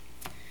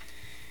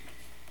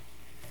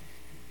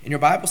In your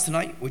Bibles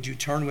tonight, would you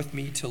turn with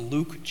me to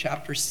Luke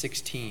chapter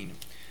 16?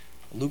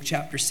 Luke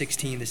chapter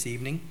 16 this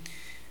evening.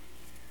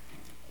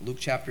 Luke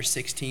chapter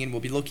 16.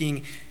 We'll be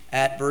looking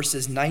at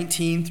verses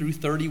 19 through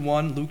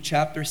 31. Luke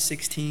chapter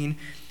 16,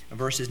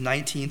 verses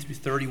 19 through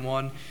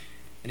 31,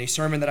 in a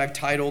sermon that I've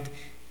titled,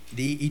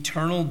 The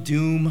Eternal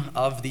Doom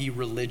of the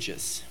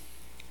Religious.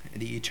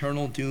 The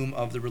Eternal Doom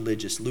of the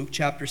Religious. Luke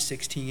chapter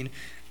 16,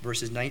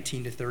 verses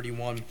 19 to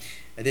 31.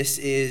 This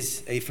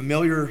is a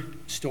familiar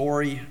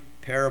story,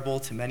 parable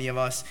to many of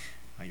us.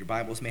 Your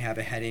Bibles may have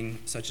a heading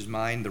such as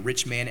mine, the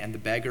rich man and the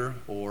beggar,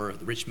 or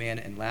the rich man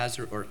and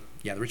Lazarus,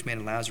 the rich man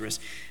and Lazarus.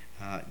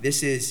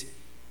 This is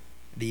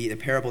the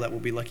parable that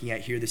we'll be looking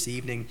at here this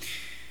evening.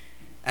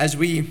 As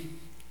we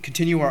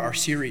continue our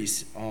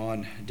series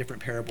on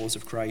different parables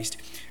of Christ,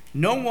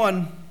 no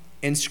one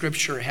in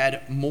Scripture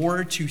had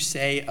more to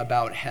say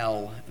about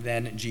hell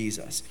than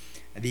Jesus.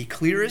 The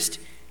clearest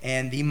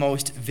and the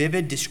most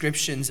vivid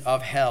descriptions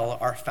of hell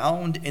are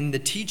found in the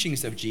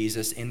teachings of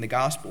Jesus in the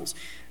Gospels.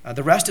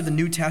 The rest of the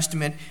New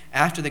Testament,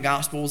 after the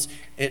Gospels,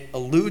 it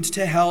alludes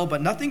to hell, but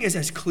nothing is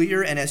as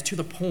clear and as to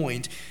the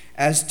point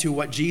as to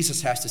what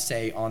Jesus has to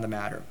say on the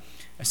matter.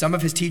 Some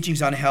of his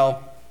teachings on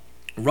hell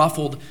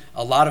ruffled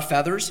a lot of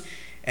feathers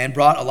and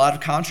brought a lot of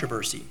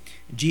controversy.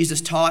 Jesus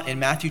taught in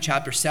Matthew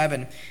chapter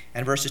 7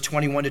 and verses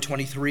 21 to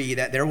 23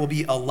 that there will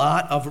be a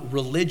lot of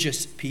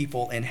religious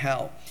people in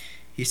hell.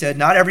 He said,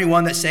 "Not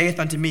everyone that saith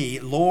unto me,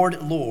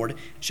 Lord, Lord,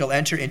 shall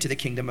enter into the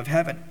kingdom of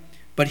heaven,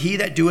 but he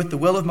that doeth the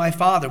will of my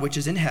Father which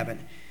is in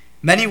heaven.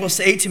 Many will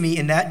say to me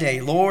in that day,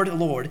 Lord,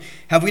 Lord,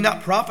 have we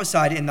not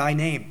prophesied in thy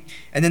name?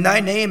 And in thy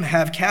name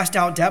have cast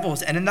out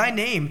devils, and in thy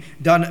name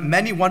done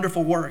many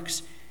wonderful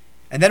works?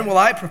 And then will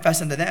I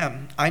profess unto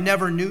them, I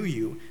never knew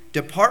you.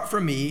 Depart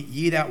from me,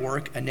 ye that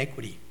work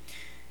iniquity."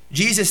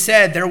 Jesus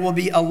said there will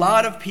be a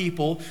lot of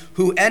people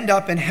who end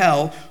up in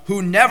hell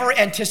who never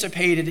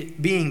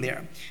anticipated being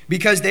there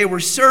because they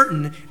were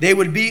certain they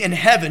would be in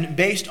heaven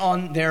based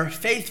on their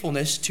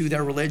faithfulness to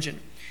their religion.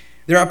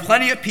 There are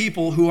plenty of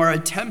people who are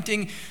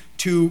attempting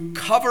to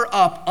cover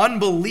up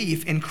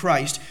unbelief in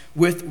Christ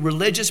with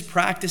religious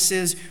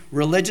practices,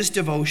 religious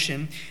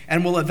devotion,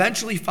 and will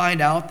eventually find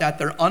out that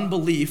their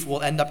unbelief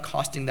will end up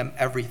costing them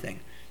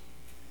everything.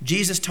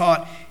 Jesus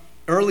taught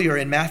earlier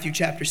in Matthew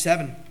chapter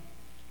 7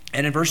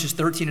 and in verses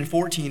 13 and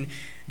 14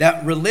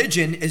 that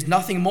religion is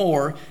nothing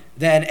more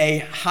than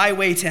a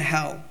highway to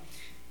hell.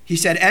 He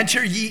said,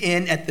 "Enter ye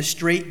in at the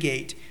strait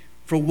gate,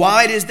 for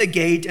wide is the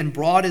gate and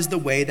broad is the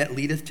way that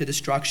leadeth to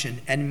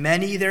destruction, and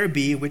many there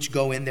be which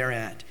go in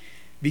thereat.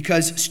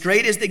 Because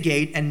strait is the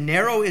gate and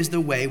narrow is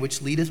the way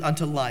which leadeth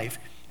unto life,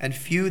 and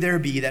few there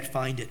be that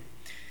find it."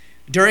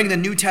 During the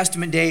New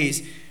Testament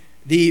days,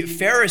 the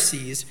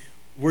Pharisees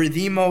were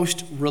the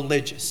most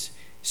religious.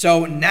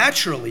 So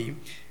naturally,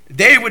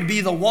 they would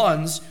be the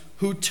ones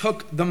who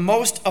took the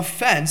most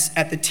offense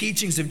at the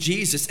teachings of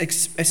Jesus,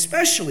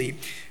 especially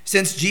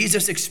since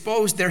Jesus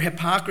exposed their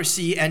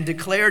hypocrisy and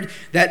declared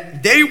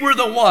that they were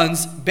the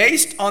ones,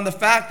 based on the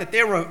fact that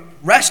they were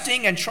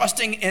resting and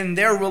trusting in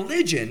their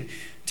religion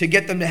to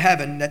get them to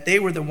heaven, that they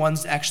were the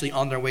ones actually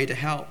on their way to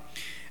hell.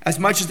 As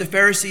much as the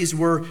Pharisees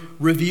were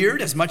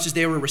revered, as much as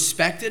they were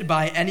respected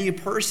by any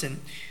person,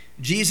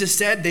 Jesus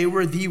said they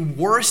were the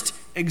worst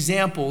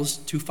examples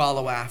to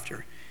follow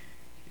after.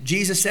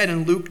 Jesus said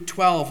in Luke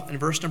 12 and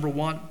verse number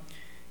 1,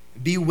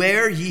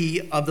 "Beware ye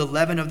of the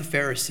leaven of the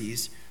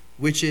Pharisees,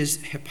 which is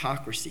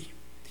hypocrisy."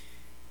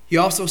 He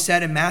also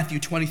said in Matthew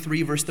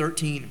 23 verse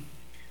 13,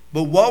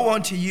 "But woe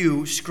unto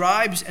you,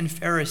 scribes and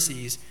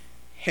Pharisees,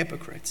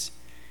 hypocrites."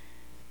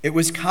 It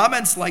was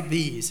comments like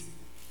these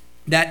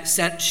that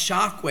sent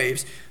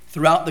shockwaves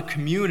throughout the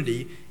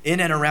community in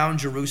and around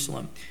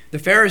Jerusalem. The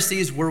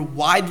Pharisees were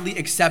widely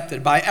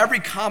accepted by every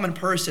common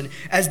person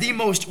as the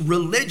most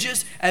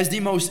religious, as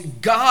the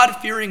most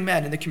God-fearing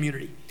men in the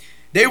community.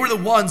 They were the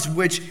ones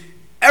which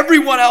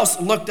everyone else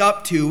looked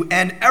up to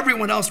and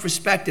everyone else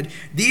respected.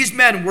 These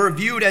men were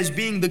viewed as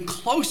being the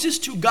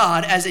closest to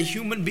God as a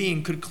human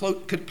being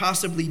could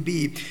possibly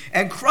be.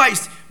 And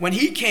Christ, when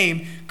he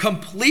came,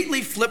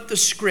 completely flipped the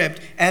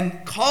script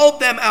and called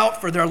them out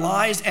for their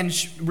lies and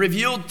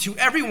revealed to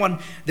everyone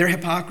their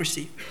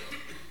hypocrisy.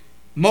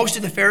 Most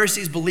of the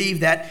Pharisees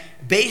believed that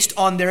based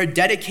on their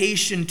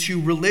dedication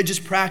to religious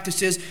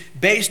practices,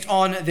 based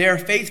on their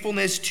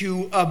faithfulness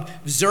to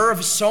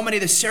observe so many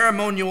of the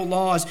ceremonial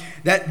laws,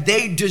 that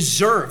they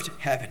deserved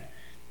heaven.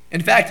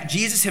 In fact,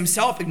 Jesus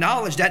himself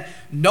acknowledged that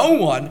no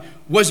one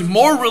was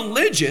more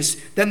religious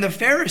than the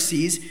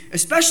Pharisees,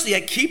 especially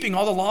at keeping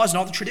all the laws and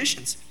all the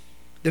traditions.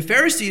 The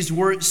Pharisees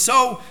were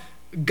so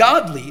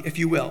godly, if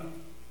you will,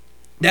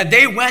 that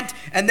they went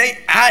and they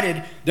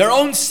added their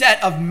own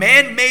set of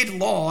man-made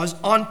laws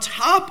on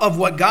top of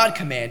what God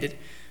commanded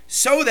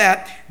so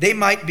that they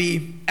might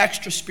be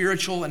extra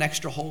spiritual and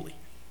extra holy.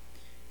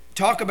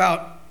 Talk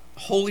about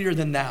holier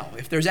than thou.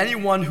 If there's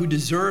anyone who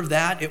deserved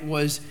that, it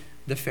was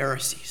the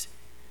Pharisees.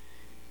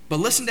 But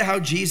listen to how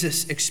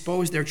Jesus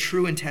exposed their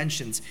true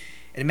intentions.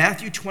 In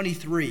Matthew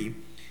 23,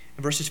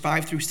 verses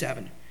 5 through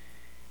 7,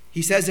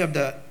 He says of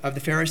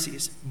the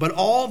Pharisees, "But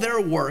all their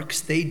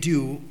works they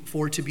do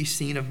for to be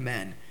seen of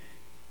men.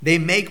 They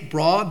make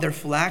broad their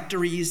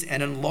phylacteries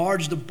and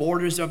enlarge the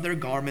borders of their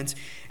garments,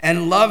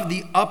 and love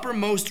the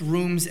uppermost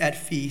rooms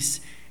at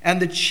feasts,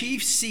 and the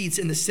chief seats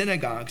in the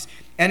synagogues,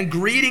 and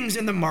greetings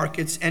in the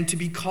markets, and to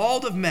be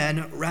called of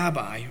men,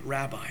 Rabbi,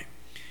 Rabbi."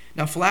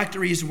 Now,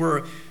 phylacteries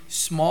were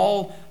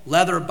small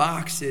leather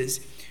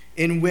boxes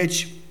in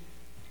which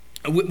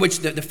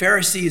the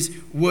Pharisees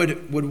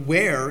would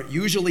wear,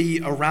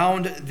 usually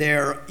around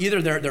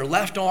either their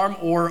left arm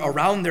or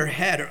around their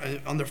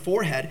head, on their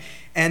forehead.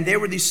 And they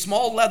were these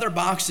small leather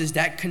boxes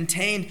that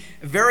contained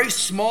a very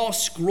small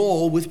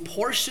scroll with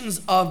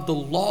portions of the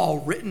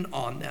law written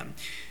on them.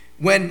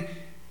 When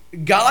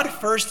God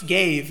first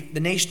gave the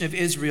nation of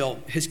Israel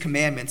his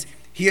commandments,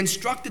 he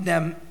instructed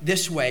them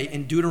this way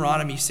in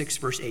Deuteronomy 6,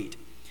 verse 8.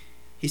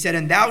 He said,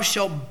 "And thou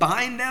shalt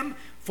bind them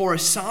for a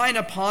sign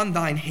upon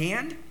thine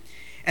hand,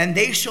 and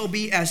they shall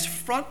be as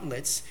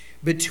frontlets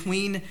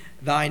between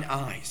thine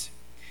eyes."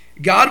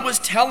 God was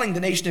telling the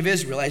nation of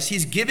Israel, as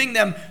he's giving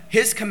them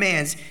his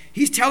commands,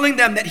 he's telling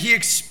them that he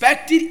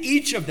expected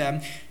each of them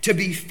to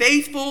be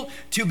faithful,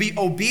 to be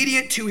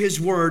obedient to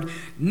his word,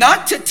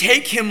 not to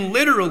take him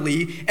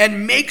literally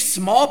and make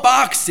small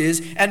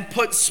boxes and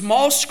put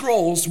small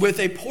scrolls with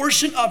a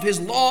portion of his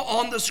law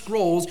on the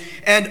scrolls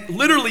and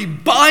literally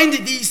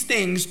bind these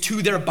things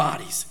to their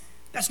bodies.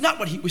 That's not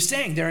what he was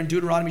saying there in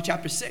Deuteronomy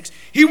chapter 6.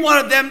 He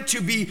wanted them to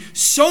be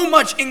so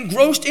much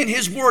engrossed in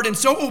his word and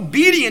so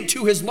obedient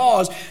to his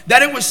laws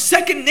that it was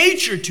second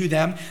nature to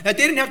them, that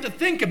they didn't have to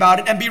think about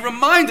it and be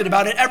reminded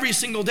about it every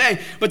single day.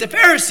 But the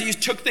Pharisees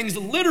took things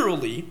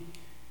literally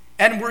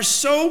and were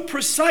so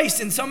precise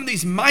in some of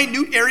these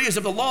minute areas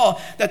of the law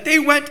that they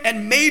went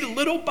and made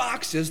little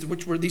boxes,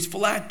 which were these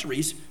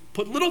phylacteries,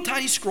 put little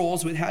tiny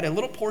scrolls which had a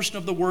little portion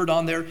of the word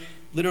on there,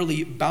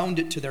 literally bound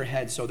it to their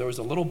head. So there was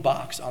a little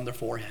box on their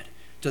forehead,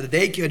 so that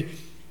they could,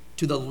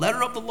 to the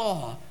letter of the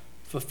law,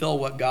 fulfill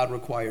what God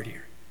required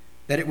here.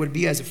 That it would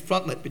be as a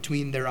frontlet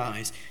between their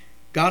eyes.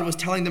 God was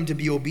telling them to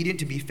be obedient,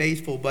 to be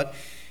faithful, but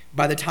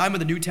by the time of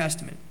the New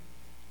Testament,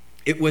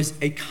 it was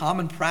a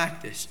common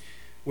practice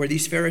where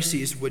these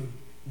Pharisees would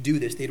do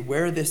this. They'd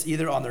wear this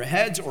either on their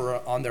heads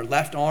or on their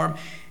left arm.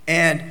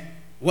 And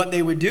what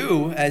they would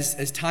do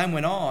as time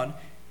went on,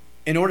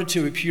 in order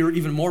to appear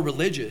even more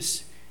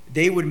religious,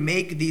 they would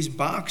make these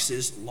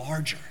boxes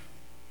larger.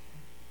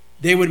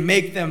 They would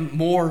make them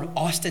more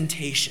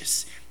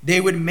ostentatious. They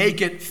would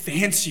make it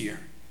fancier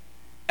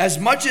as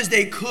much as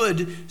they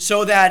could,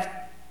 so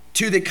that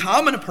to the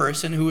common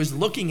person who is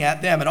looking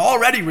at them and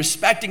already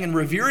respecting and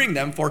revering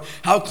them for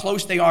how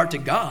close they are to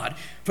God,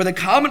 for the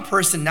common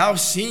person now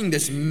seeing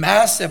this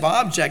massive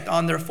object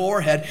on their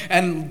forehead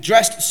and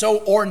dressed so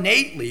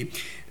ornately,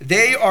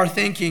 they are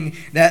thinking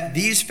that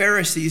these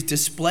Pharisees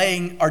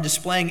are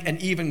displaying an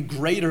even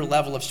greater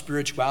level of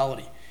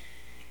spirituality.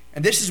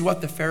 And this is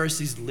what the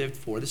Pharisees lived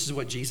for. This is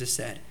what Jesus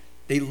said.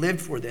 They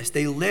lived for this.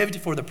 They lived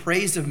for the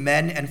praise of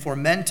men and for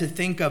men to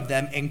think of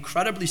them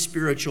incredibly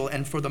spiritual.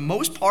 And for the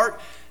most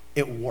part,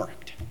 it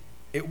worked.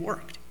 It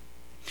worked.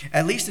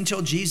 At least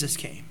until Jesus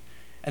came.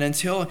 And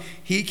until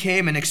he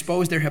came and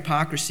exposed their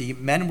hypocrisy,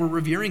 men were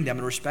revering them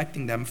and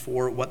respecting them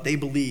for what they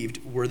believed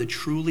were the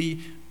truly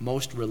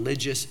most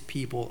religious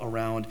people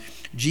around.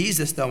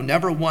 Jesus, though,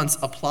 never once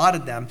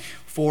applauded them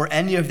for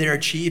any of their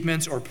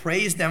achievements or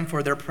praised them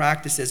for their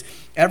practices.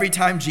 Every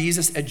time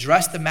Jesus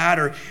addressed the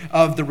matter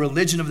of the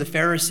religion of the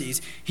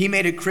Pharisees, he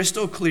made it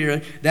crystal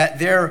clear that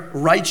their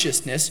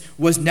righteousness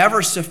was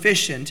never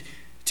sufficient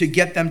to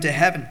get them to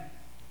heaven.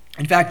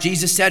 In fact,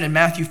 Jesus said in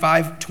Matthew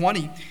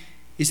 5:20,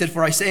 he said,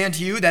 "For I say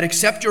unto you that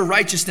except your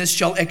righteousness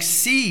shall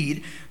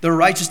exceed the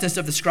righteousness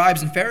of the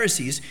scribes and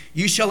Pharisees,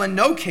 you shall in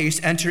no case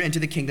enter into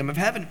the kingdom of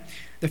heaven."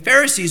 The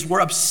Pharisees were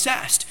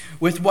obsessed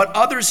with what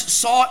others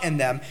saw in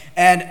them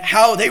and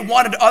how they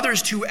wanted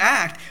others to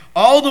act.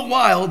 All the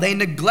while, they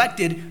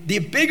neglected the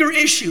bigger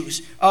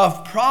issues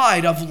of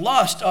pride, of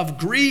lust, of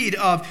greed,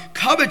 of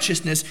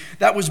covetousness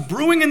that was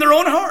brewing in their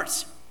own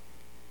hearts.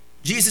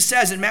 Jesus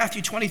says in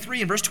Matthew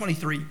 23 and verse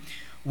 23,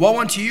 "Woe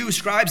unto you,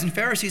 scribes and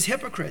Pharisees,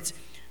 hypocrites!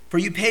 For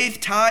you pay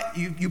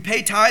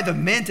tithe of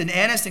mint and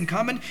anise and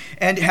cumin,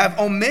 and have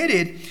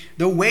omitted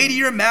the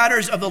weightier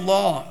matters of the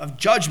law, of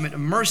judgment, of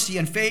mercy,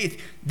 and faith.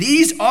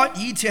 These ought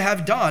ye to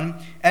have done,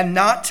 and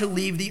not to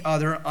leave the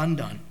other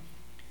undone."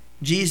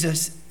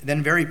 Jesus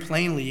then very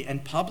plainly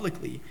and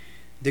publicly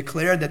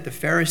declared that the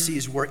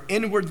Pharisees were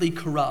inwardly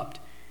corrupt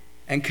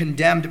and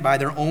condemned by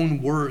their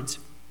own words.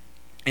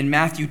 In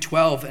Matthew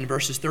 12 and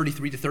verses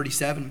 33 to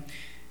 37,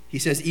 he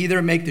says,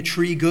 "Either make the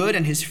tree good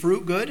and his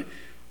fruit good,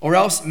 or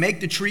else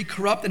make the tree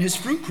corrupt and his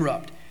fruit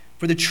corrupt.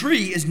 For the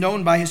tree is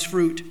known by his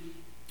fruit.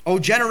 O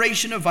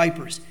generation of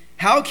vipers,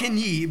 how can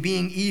ye,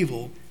 being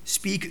evil,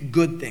 speak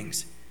good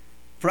things?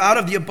 For out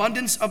of the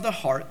abundance of the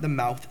heart the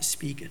mouth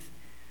speaketh.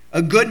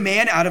 A good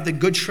man out of the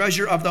good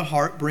treasure of the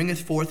heart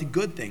bringeth forth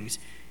good things,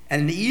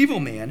 and an evil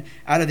man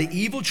out of the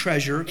evil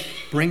treasure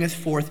bringeth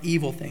forth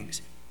evil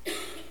things.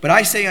 But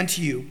I say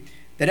unto you,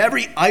 that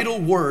every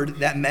idle word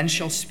that men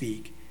shall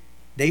speak,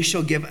 they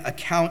shall give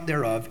account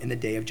thereof in the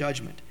day of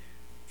judgment.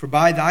 For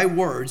by thy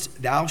words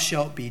thou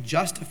shalt be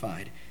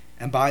justified,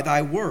 and by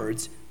thy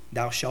words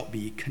thou shalt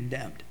be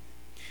condemned.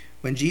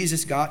 When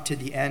Jesus got to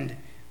the end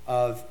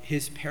of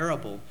his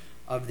parable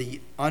of the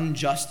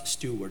unjust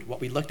steward, what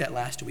we looked at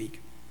last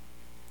week,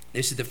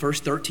 this is the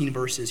first 13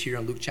 verses here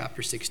in Luke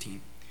chapter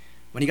 16.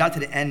 When he got to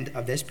the end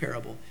of this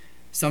parable,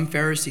 some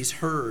Pharisees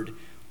heard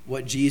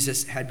what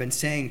Jesus had been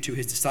saying to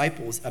his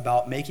disciples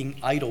about making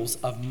idols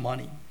of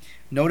money.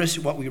 Notice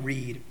what we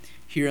read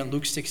here in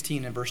Luke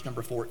 16 and verse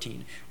number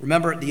 14.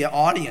 Remember, the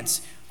audience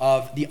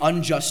of the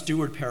unjust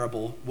steward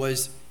parable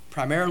was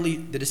primarily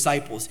the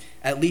disciples,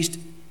 at least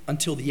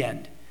until the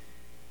end.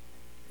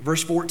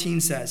 Verse 14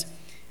 says,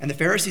 "And the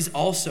Pharisees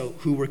also,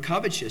 who were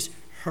covetous,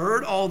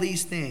 heard all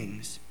these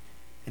things,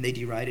 and they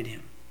derided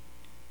him."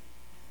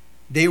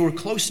 They were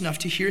close enough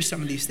to hear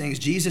some of these things.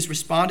 Jesus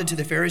responded to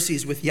the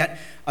Pharisees with yet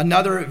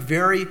another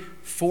very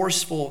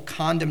forceful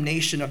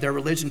condemnation of their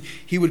religion.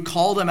 He would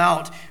call them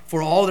out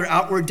for all their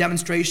outward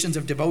demonstrations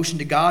of devotion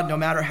to God, no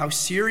matter how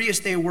serious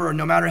they were,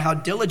 no matter how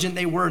diligent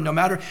they were, no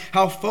matter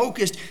how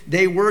focused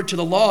they were to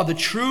the law. The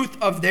truth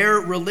of their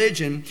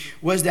religion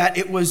was that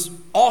it was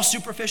all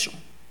superficial.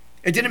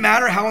 It didn't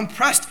matter how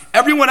impressed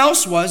everyone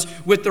else was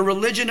with the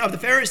religion of the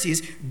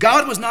Pharisees.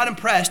 God was not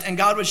impressed, and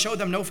God would show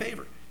them no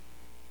favor.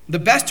 The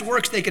best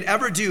works they could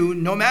ever do,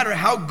 no matter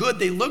how good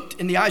they looked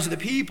in the eyes of the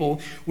people,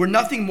 were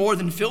nothing more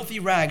than filthy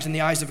rags in the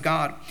eyes of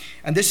God.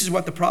 And this is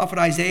what the prophet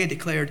Isaiah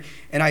declared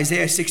in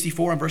Isaiah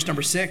 64 and verse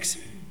number 6.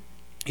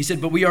 He said,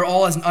 "But we are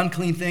all as an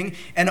unclean thing,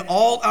 and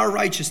all our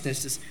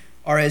righteousnesses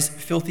are as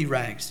filthy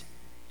rags.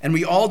 And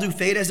we all do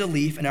fade as a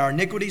leaf, and our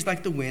iniquities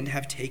like the wind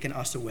have taken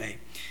us away."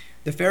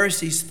 The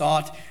Pharisees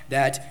thought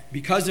that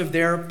because of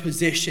their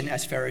position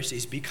as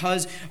Pharisees,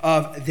 because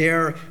of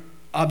their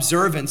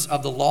observance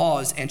of the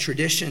laws and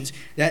traditions,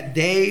 that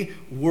they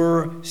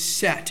were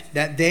set,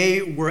 that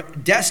they were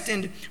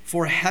destined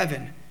for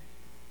heaven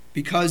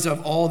because of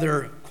all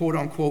their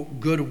quote-unquote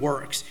good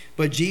works.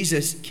 But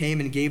Jesus came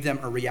and gave them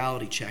a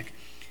reality check.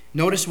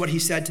 Notice what he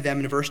said to them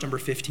in verse number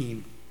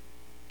 15.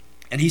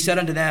 "And he said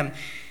unto them,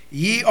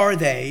 Ye are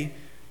they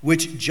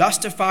which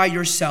justify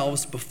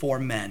yourselves before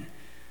men,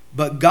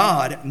 but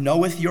God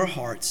knoweth your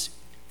hearts,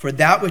 for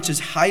that which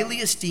is highly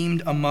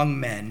esteemed among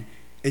men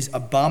is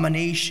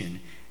abomination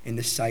in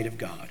the sight of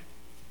God."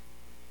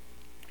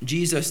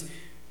 Jesus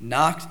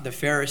knocked the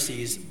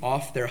Pharisees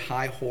off their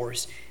high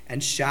horse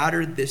and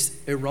shattered this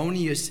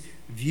erroneous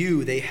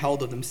view they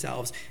held of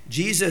themselves.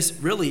 Jesus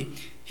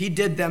he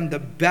did them the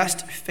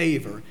best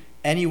favor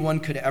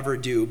anyone could ever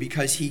do,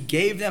 because he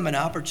gave them an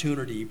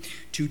opportunity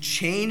to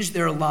change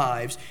their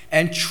lives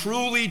and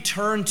truly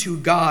turn to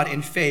God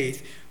in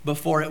faith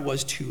before it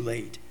was too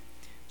late.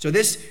 So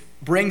this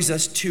brings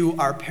us to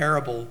our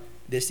parable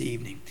this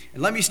evening.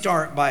 And let me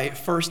start by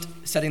first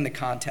setting the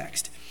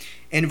context.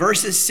 In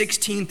verses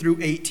 16 through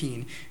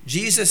 18,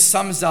 Jesus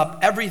sums up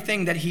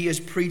everything that he has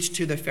preached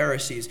to the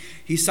Pharisees.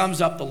 He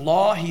sums up the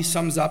law, he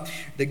sums up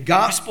the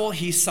gospel,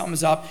 he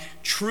sums up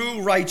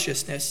true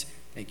righteousness.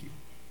 Thank you.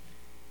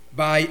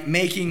 By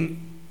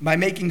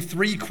making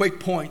three quick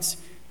points.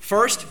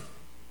 First,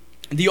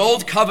 the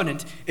old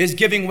covenant is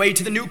giving way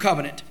to the new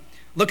covenant.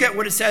 Look at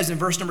what it says in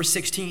verse number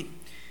 16.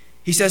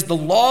 He says, "The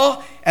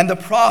law and the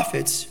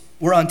prophets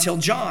were until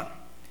John.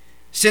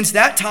 Since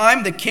that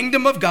time the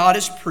kingdom of God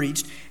is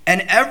preached,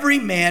 and every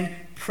man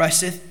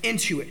presseth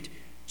into it."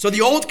 So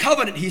the old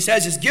covenant, he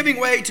says, is giving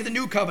way to the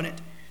new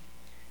covenant.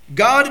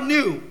 God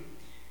knew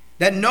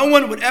that no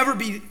one would ever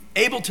be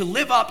able to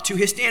live up to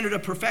his standard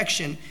of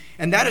perfection,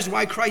 and that is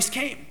why Christ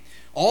came.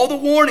 All the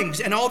warnings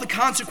and all the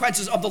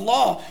consequences of the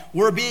law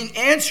were being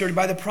answered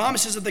by the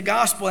promises of the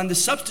gospel and the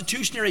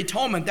substitutionary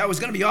atonement that was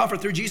going to be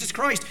offered through Jesus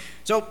Christ.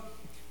 So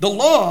the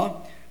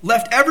law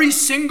left every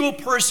single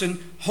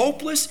person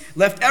hopeless,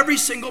 left every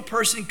single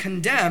person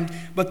condemned,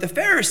 but the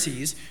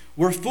Pharisees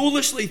were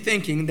foolishly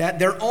thinking that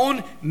their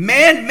own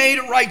man-made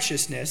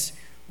righteousness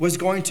was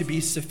going to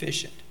be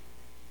sufficient.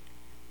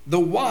 The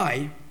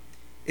why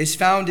is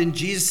found in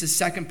Jesus'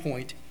 second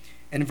point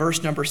in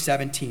verse number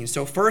 17.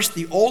 So first,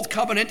 the old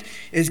covenant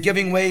is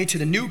giving way to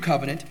the new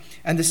covenant,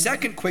 and the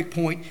second quick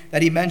point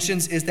that he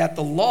mentions is that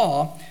the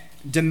law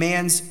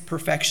demands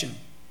perfection.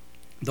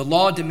 The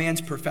law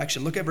demands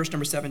perfection. Look at verse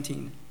number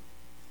 17.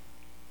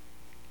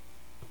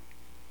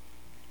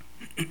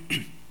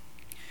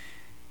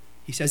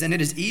 He says, "And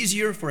it is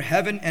easier for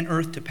heaven and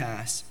earth to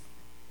pass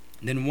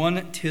than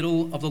one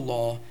tittle of the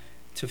law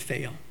to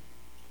fail."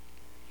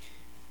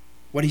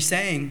 What he's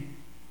saying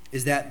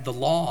is that the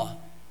law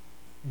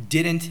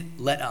didn't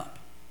let up.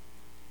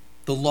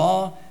 The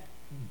law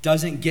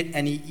doesn't get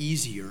any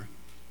easier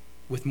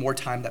with more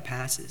time that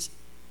passes.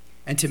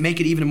 And to make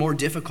it even more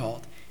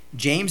difficult,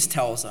 James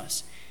tells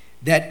us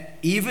that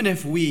even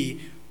if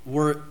we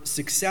were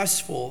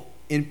successful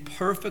in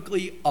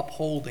perfectly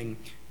upholding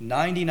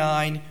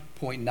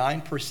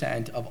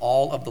 99.9% of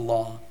all of the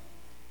law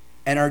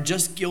and are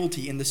just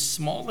guilty in the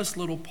smallest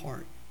little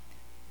part,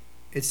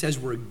 it says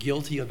we're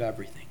guilty of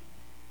everything.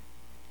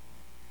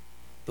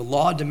 The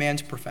law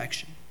demands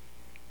perfection.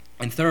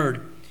 And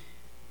third,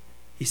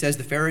 He says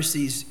the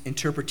Pharisees'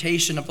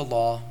 interpretation of the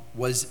law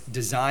was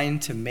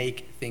designed to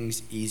make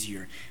things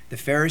easier. The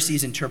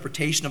Pharisees'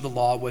 interpretation of the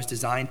law was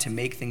designed to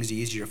make things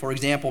easier. For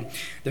example,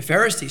 the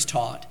Pharisees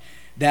taught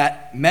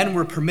that men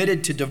were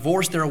permitted to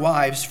divorce their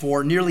wives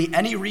for nearly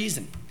any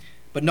reason.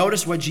 But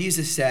notice what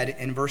Jesus said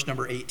in verse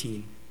number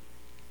 18.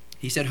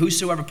 He said,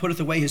 "Whosoever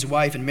putteth away his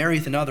wife and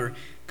marrieth another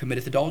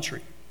committeth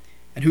adultery.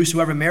 And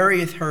whosoever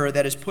marrieth her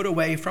that is put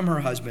away from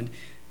her husband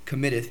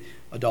committeth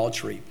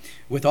adultery."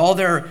 With all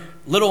their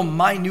little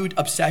minute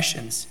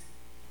obsessions,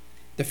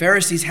 the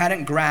Pharisees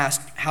hadn't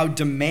grasped how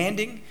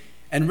demanding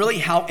and really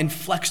how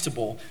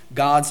inflexible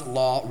God's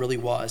law really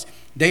was.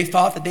 They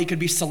thought that they could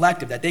be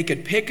selective, that they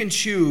could pick and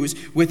choose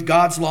with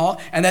God's law,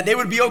 and that they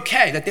would be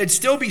okay, that they'd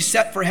still be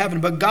set for heaven.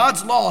 But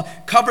God's law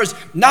covers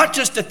not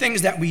just the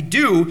things that we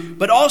do,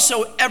 but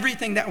also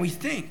everything that we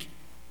think.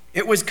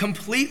 It was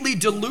completely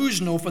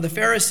delusional for the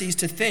Pharisees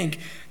to think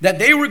that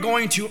they were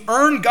going to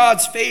earn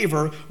God's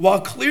favor while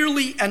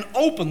clearly and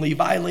openly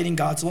violating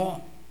God's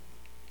law.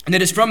 And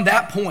it is from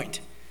that point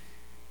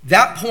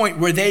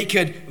where they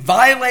could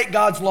violate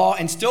God's law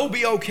and still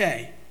be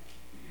okay,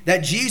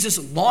 that Jesus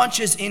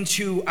launches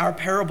into our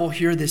parable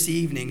here this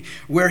evening,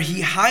 where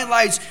he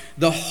highlights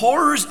the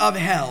horrors of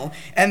hell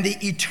and the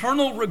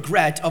eternal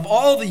regret of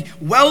all the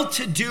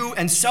well-to-do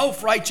and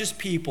self-righteous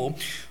people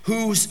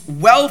whose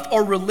wealth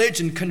or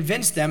religion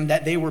convinced them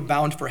that they were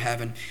bound for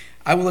heaven.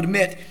 I will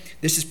admit,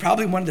 this is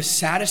probably one of the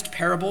saddest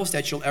parables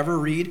that you'll ever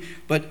read,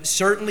 but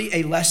certainly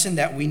a lesson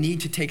that we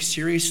need to take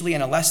seriously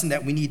and a lesson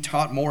that we need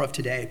taught more of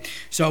today.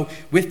 So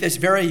with this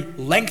very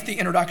lengthy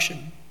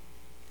introduction,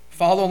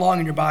 follow along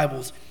in your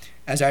Bibles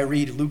as I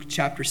read Luke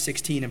chapter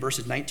 16 and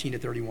verses 19 to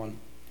 31.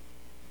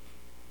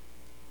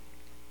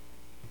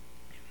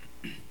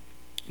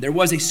 "There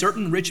was a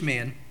certain rich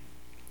man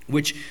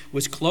which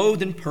was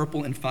clothed in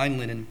purple and fine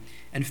linen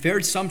and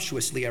fared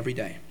sumptuously every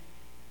day.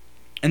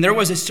 And there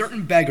was a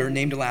certain beggar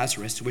named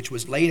Lazarus, which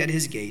was laid at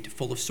his gate,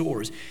 full of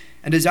sores,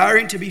 and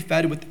desiring to be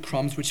fed with the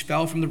crumbs which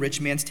fell from the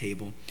rich man's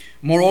table.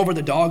 Moreover,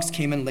 the dogs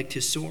came and licked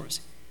his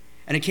sores.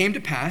 And it came to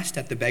pass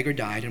that the beggar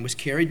died and was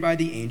carried by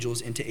the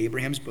angels into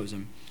Abraham's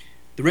bosom.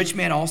 The rich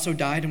man also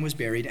died and was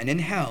buried, and in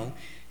hell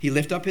he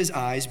lift up his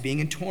eyes, being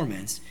in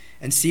torments,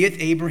 and seeth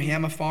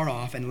Abraham afar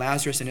off, and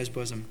Lazarus in his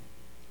bosom.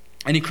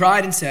 And he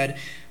cried and said,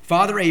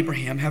 Father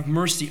Abraham, have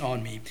mercy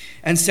on me,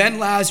 and send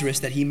Lazarus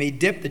that he may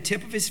dip the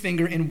tip of his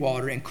finger in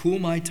water and cool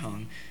my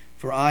tongue,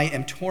 for I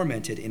am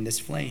tormented in this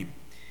flame.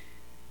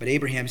 But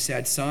Abraham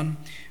said, Son,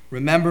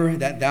 remember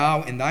that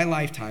thou in thy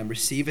lifetime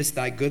receivest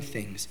thy good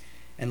things,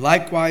 and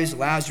likewise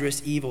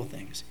Lazarus evil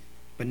things.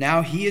 But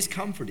now he is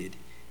comforted,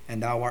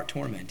 and thou art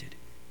tormented.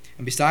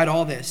 And beside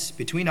all this,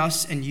 between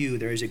us and you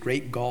there is a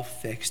great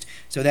gulf fixed,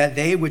 so that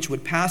they which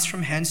would pass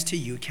from hence to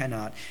you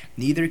cannot,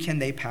 neither can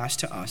they pass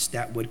to us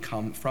that would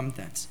come from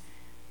thence.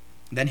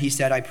 Then he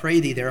said, I pray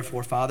thee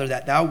therefore, Father,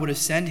 that thou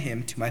wouldest send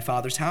him to my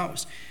father's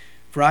house.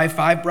 For I have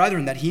 5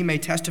 brethren, that he may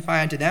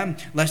testify unto them,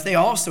 lest they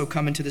also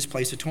come into this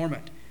place of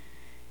torment.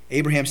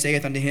 Abraham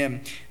saith unto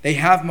him, They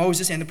have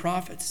Moses and the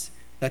prophets,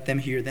 let them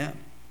hear them.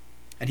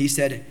 And he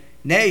said,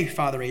 Nay,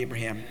 Father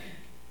Abraham,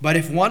 but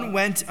if one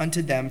went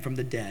unto them from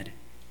the dead,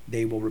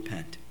 they will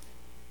repent.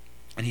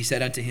 And he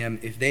said unto him,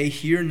 If they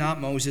hear not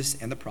Moses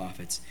and the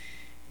prophets,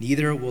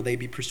 neither will they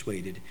be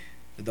persuaded,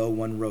 though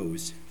one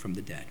rose from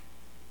the dead.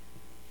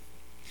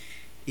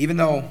 Even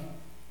though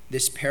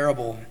this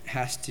parable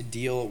has to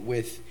deal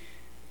with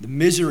the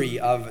misery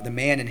of the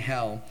man in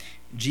hell,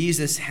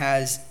 Jesus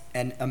has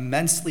an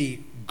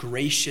immensely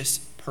gracious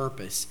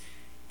purpose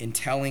in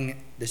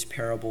telling this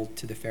parable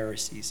to the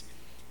Pharisees.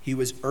 He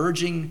was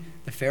urging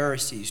the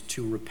Pharisees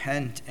to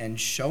repent and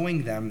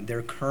showing them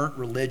their current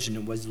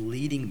religion was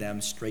leading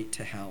them straight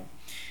to hell.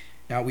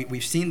 Now,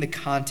 we've seen the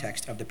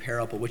context of the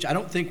parable, which I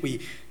don't think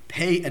we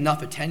pay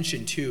enough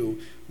attention to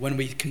when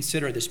we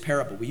consider this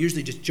parable. We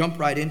usually just jump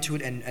right into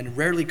it and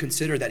rarely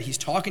consider that he's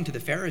talking to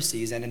the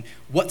Pharisees and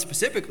what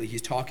specifically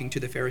he's talking to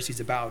the Pharisees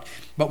about.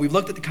 But we've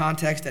looked at the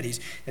context that he's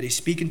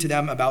speaking to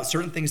them about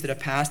certain things that have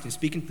passed and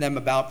speaking to them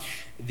about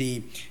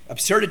the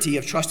absurdity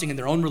of trusting in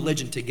their own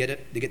religion to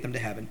get them to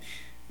heaven.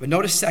 But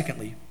notice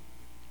secondly,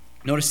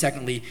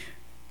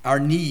 our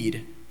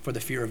need for the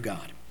fear of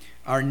God.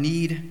 Our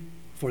need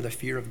for the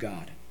fear of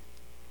God.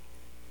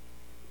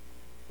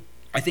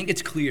 I think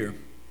it's clear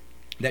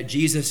that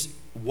Jesus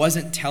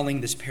wasn't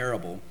telling this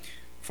parable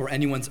for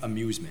anyone's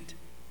amusement.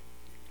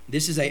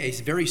 This is a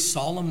very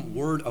solemn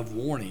word of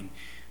warning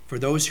for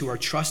those who are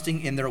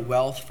trusting in their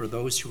wealth, for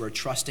those who are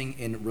trusting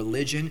in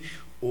religion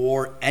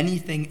or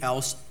anything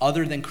else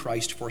other than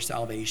Christ for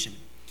salvation.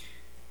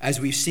 As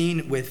we've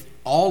seen with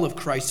all of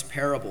Christ's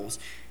parables,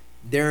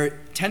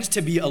 there tends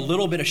to be a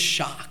little bit of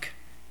shock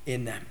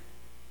in them.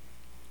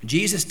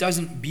 Jesus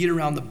doesn't beat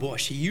around the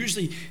bush. He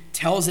usually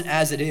tells it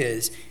as it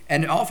is,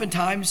 and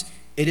oftentimes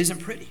it isn't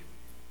pretty.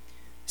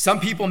 Some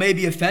people may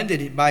be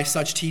offended by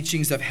such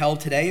teachings of hell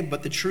today,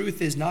 but the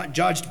truth is not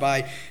judged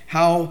by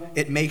how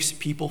it makes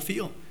people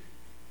feel.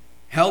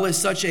 Hell is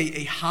such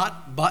a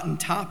hot button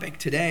topic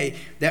today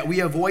that we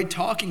avoid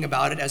talking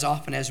about it as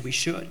often as we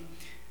should.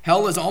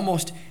 Hell is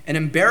almost an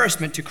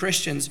embarrassment to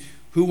Christians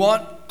who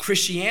want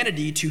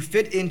Christianity to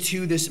fit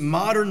into this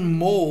modern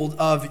mold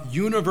of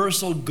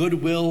universal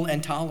goodwill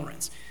and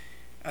tolerance.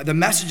 The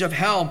message of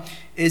hell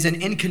is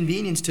an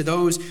inconvenience to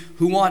those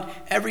who want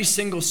every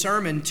single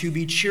sermon to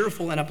be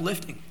cheerful and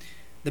uplifting.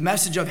 The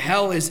message of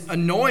hell is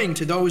annoying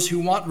to those who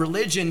want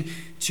religion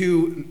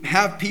to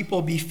have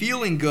people be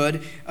feeling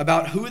good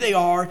about who they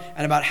are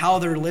and about how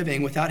they're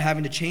living without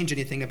having to change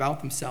anything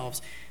about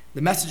themselves.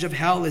 The message of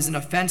hell is an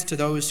offense to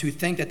those who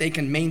think that they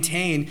can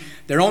maintain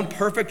their own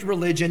perfect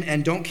religion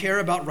and don't care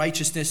about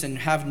righteousness and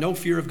have no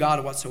fear of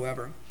God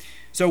whatsoever.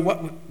 So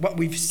what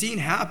we've seen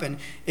happen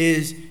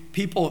is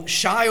people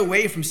shy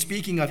away from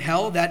speaking of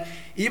hell, that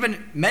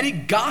even many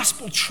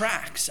gospel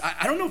tracts,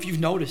 I don't know if you've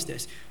noticed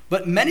this,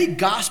 but many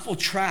gospel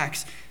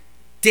tracts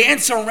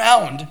dance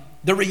around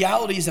the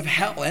realities of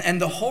hell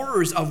and the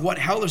horrors of what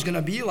hell is going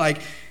to be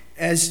like,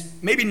 as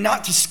maybe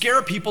not to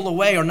scare people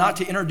away or not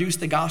to introduce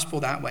the gospel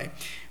that way.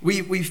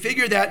 We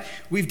figure that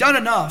we've done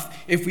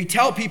enough if we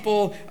tell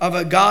people of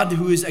a God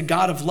who is a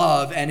God of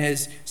love and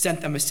has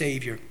sent them a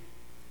Savior.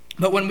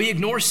 But when we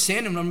ignore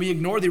sin and when we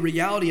ignore the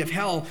reality of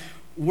hell,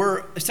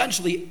 we're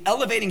essentially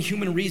elevating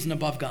human reason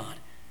above God.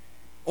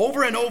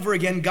 Over and over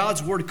again,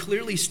 God's word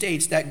clearly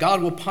states that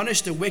God will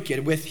punish the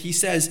wicked with, he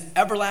says,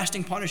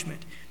 everlasting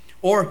punishment,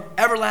 or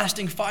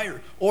everlasting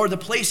fire, or the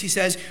place, he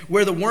says,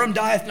 where the worm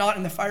dieth not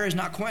and the fire is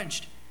not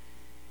quenched.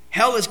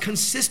 Hell is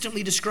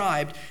consistently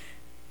described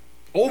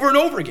over and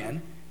over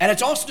again, and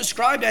it's also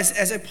described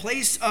as a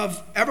place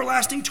of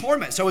everlasting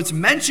torment. So it's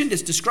mentioned,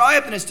 it's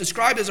described, and it's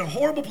described as a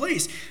horrible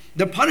place.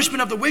 The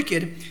punishment of the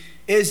wicked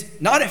is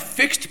not a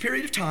fixed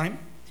period of time.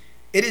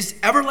 It is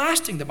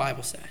everlasting, the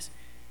Bible says.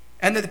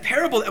 And the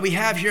parable that we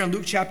have here in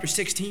Luke chapter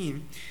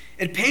 16,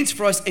 it paints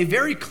for us a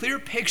very clear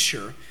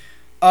picture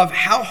of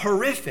how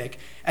horrific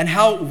and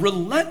how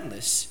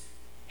relentless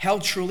hell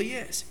truly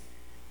is.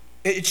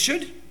 It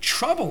should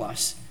trouble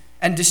us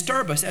and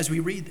disturb us as we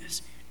read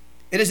this.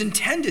 It is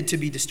intended to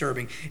be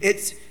disturbing.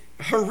 It's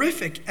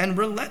horrific and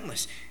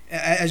relentless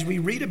as we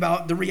read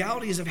about the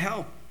realities of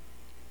hell.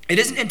 It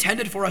isn't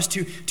intended for us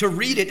to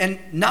read it and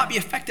not be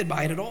affected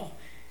by it at all.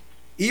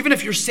 Even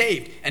if you're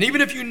saved, and even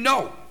if you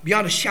know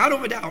beyond a shadow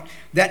of a doubt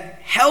that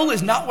hell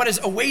is not what is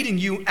awaiting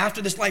you after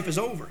this life is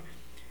over,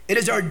 it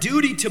is our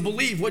duty to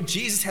believe what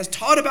Jesus has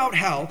taught about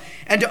hell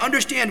and to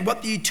understand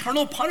what the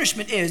eternal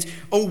punishment is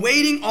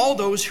awaiting all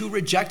those who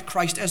reject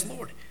Christ as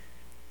Lord.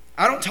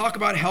 I don't talk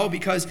about hell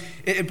because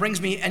it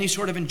brings me any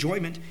sort of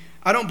enjoyment.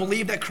 I don't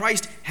believe that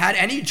Christ had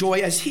any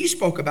joy as he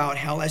spoke about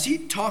hell, as he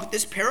taught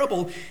this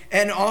parable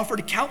and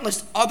offered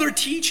countless other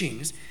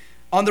teachings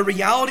on the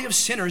reality of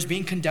sinners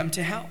being condemned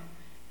to hell.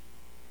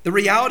 The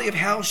reality of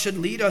hell should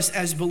lead us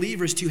as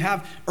believers to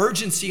have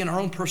urgency in our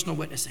own personal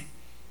witnessing.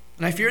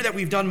 And I fear that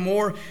we've done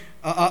more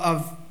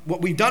of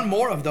what we've done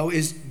more of, though,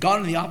 is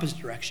gone in the opposite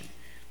direction,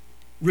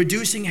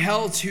 reducing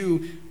hell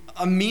to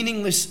a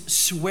meaningless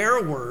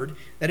swear word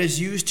that is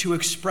used to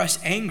express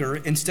anger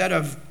instead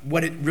of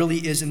what it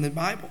really is in the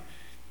Bible.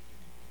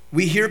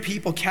 We hear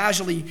people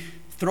casually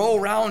throw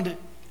around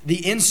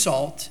the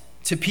insult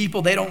to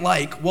people they don't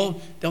like.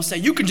 Well, they'll say,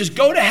 "You can just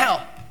go to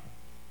hell."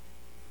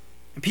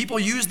 And people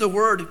use the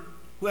word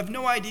who have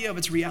no idea of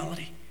its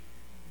reality,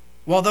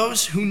 while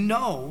those who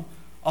know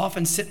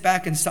often sit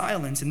back in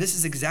silence. And this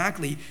is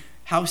exactly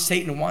how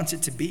Satan wants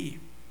it to be,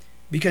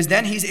 because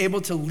then he's able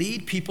to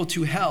lead people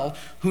to hell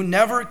who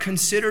never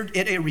considered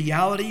it a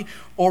reality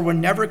or were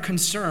never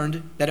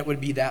concerned that it would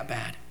be that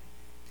bad.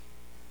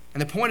 And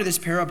the point of this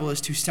parable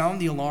is to sound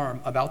the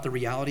alarm about the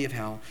reality of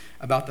hell,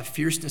 about the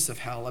fierceness of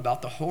hell,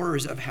 about the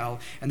horrors of hell,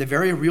 and the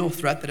very real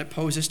threat that it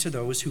poses to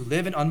those who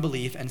live in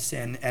unbelief and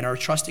sin and are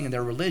trusting in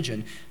their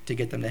religion to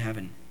get them to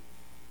heaven.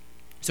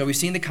 So we've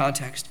seen the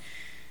context.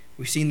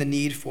 We've seen the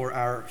need for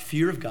our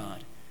fear of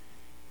God.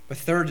 But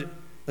third,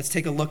 let's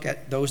take a look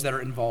at those that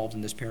are involved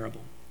in this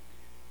parable.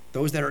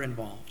 Those that are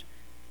involved.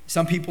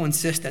 Some people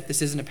insist that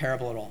this isn't a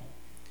parable at all.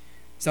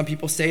 Some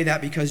people say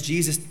that because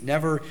Jesus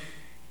never,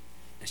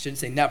 I shouldn't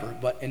say never,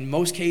 but in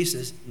most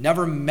cases,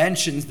 never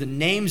mentions the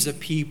names of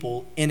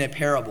people in a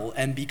parable.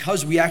 And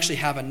because we actually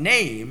have a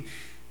name,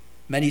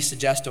 many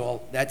suggest,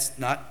 well, that's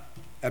not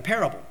a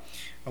parable.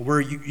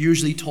 We're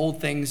usually told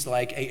things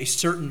like a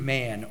certain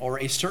man or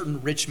a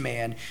certain rich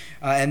man.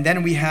 And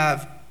then we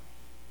have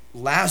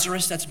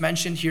Lazarus that's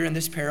mentioned here in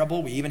this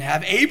parable. We even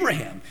have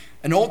Abraham,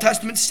 an Old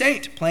Testament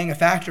saint, playing a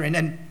factor. And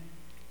then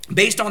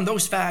based on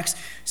those facts,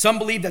 some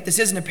believe that this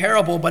isn't a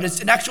parable, but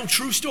it's an actual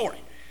true story.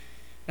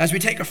 As we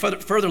take a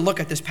further look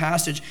at this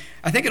passage,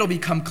 I think it'll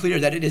become clear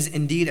that it is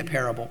indeed a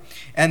parable.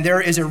 And there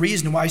is a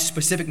reason why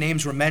specific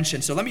names were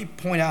mentioned. So let me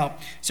point out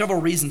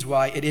several reasons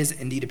why it is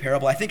indeed a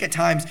parable. I think at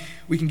times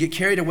we can get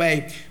carried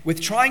away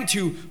with trying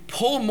to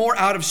pull more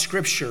out of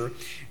Scripture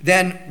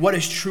than what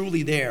is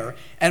truly there.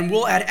 And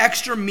we'll add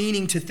extra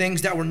meaning to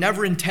things that were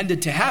never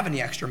intended to have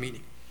any extra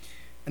meaning.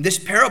 And this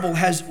parable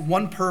has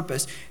one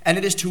purpose, and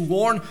it is to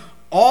warn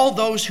all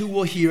those who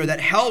will hear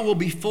that hell will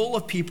be full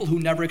of people who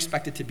never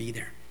expected to be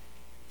there.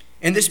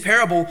 In this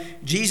parable,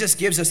 Jesus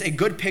gives us a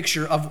good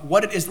picture of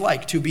what it is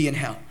like to be in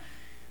hell.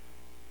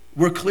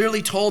 We're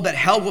clearly told that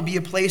hell will be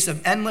a place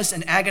of endless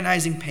and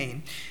agonizing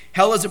pain.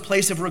 Hell is a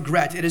place of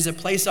regret. It is a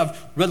place of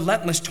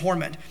relentless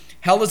torment.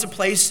 Hell is a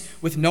place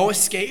with no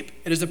escape.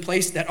 It is a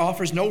place that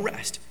offers no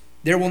rest.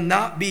 There will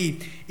not be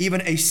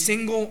even a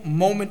single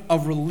moment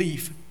of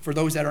relief for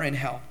those that are in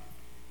hell.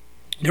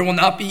 There will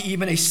not be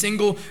even a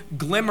single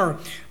glimmer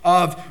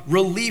of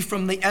relief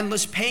from the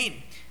endless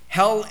pain.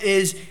 Hell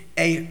is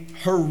a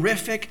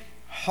horrific,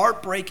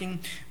 heartbreaking,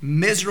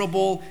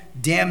 miserable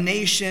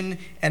damnation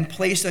and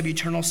place of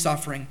eternal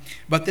suffering.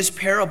 But this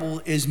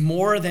parable is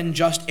more than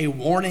just a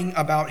warning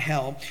about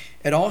hell.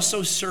 It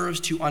also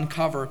serves to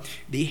uncover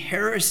the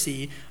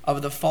heresy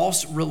of the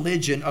false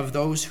religion of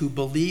those who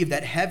believe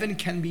that heaven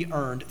can be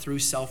earned through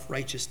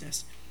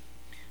self-righteousness.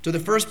 So the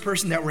first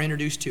person that we're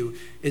introduced to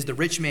is the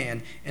rich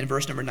man in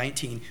verse number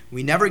 19.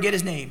 We never get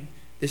his name.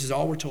 This is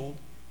all we're told.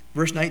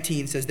 Verse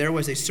 19 says, "There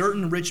was a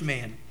certain rich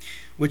man,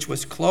 which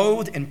was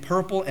clothed in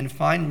purple and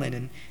fine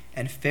linen,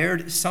 and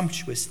fared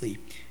sumptuously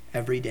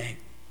every day."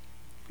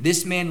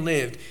 This man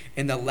lived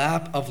in the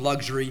lap of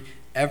luxury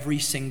every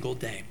single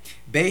day.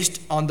 Based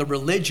on the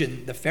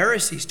religion the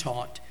Pharisees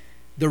taught,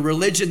 the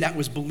religion that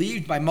was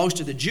believed by most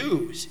of the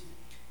Jews,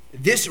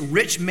 this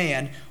rich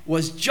man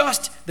was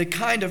just the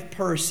kind of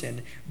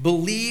person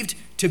believed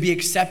to be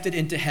accepted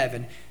into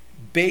heaven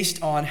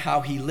based on how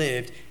he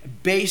lived,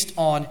 based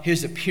on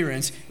his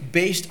appearance,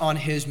 based on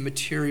his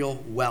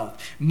material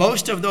wealth.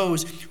 Most of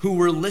those who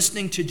were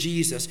listening to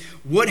Jesus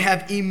would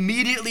have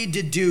immediately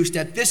deduced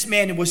that this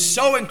man was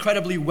so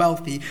incredibly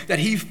wealthy that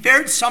he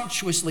fared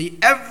sumptuously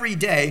every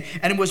day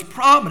and was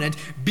prominent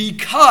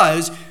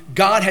because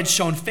God had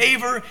shown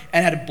favor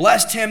and had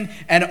blessed him,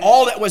 and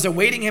all that was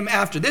awaiting him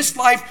after this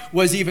life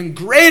was even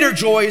greater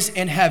joys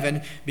in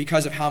heaven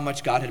because of how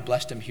much God had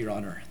blessed him here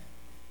on earth.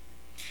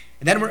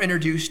 And then we're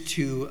introduced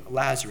to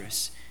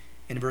Lazarus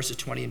in verses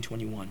 20 and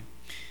 21.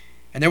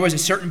 "And there was a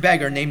certain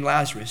beggar named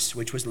Lazarus,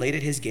 which was laid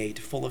at his gate,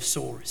 full of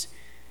sores,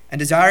 and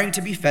desiring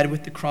to be fed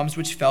with the crumbs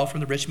which fell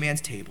from the rich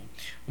man's table.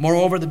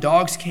 Moreover, the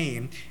dogs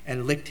came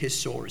and licked his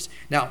sores."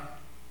 Now,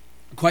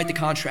 quite the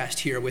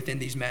contrast here within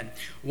these men.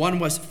 One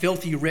was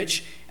filthy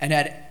rich and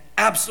had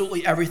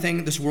absolutely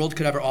everything this world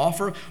could ever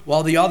offer,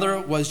 while the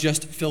other was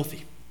just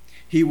filthy.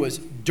 He was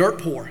dirt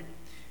poor,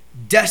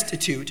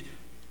 destitute,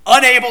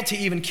 unable to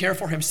even care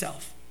for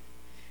himself.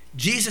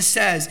 Jesus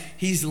says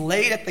he's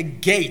laid at the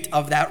gate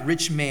of that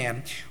rich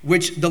man,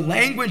 which the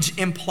language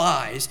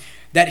implies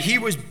that he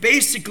was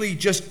basically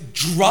just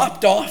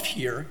dropped off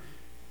here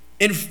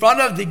in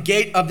front of the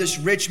gate of this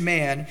rich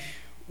man,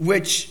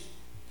 which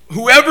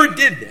whoever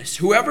did this,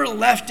 whoever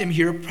left him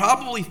here,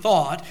 probably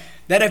thought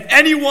that if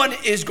anyone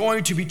is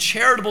going to be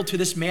charitable to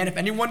this man, if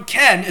anyone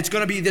can, it's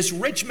going to be this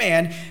rich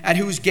man at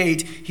whose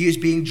gate he is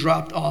being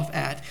dropped off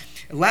at.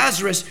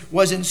 Lazarus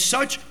was in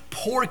such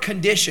poor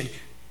condition,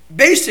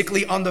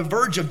 basically on the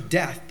verge of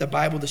death, the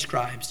Bible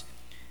describes,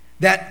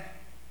 that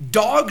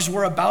dogs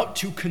were about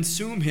to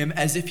consume him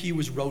as if he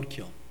was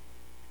roadkill.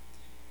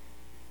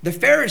 The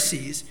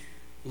Pharisees,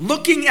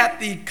 looking at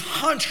the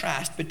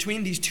contrast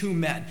between these two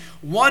men,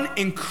 one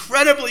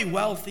incredibly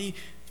wealthy,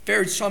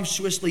 fared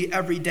sumptuously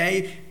every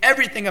day,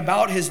 everything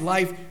about his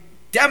life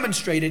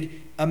demonstrated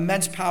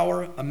immense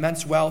power,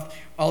 immense wealth,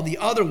 while the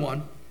other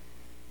one,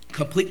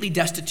 completely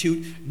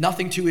destitute,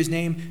 nothing to his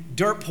name,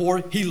 dirt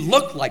poor, he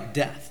looked like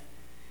death.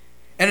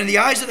 And in the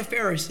eyes of the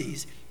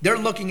Pharisees, they're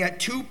looking at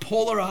two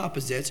polar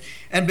opposites,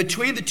 and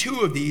between the two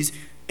of these,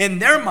 in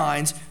their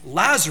minds,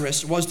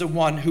 Lazarus was the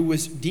one who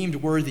was deemed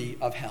worthy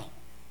of hell.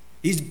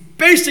 He's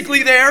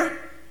basically there.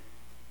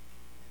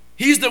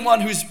 He's the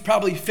one who's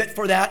probably fit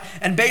for that.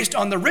 And based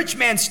on the rich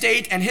man's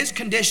state and his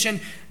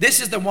condition, this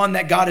is the one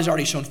that God has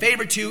already shown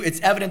favor to. It's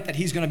evident that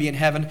he's going to be in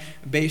heaven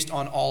based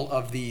on all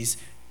of these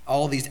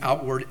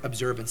outward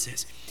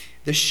observances.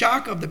 The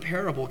shock of the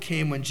parable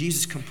came when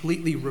Jesus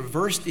completely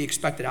reversed the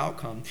expected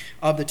outcome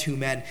of the two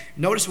men.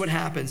 Notice what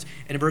happens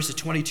in verses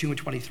 22 and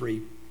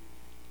 23.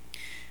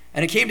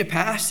 "And it came to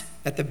pass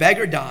that the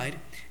beggar died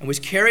and was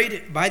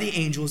carried by the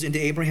angels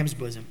into Abraham's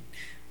bosom.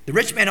 The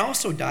rich man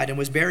also died and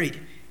was buried.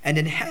 And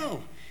in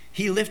hell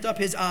he lift up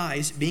his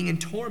eyes, being in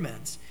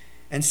torments,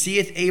 and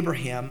seeth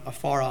Abraham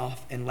afar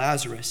off and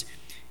Lazarus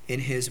in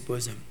his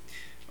bosom."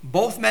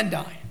 Both men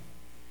died.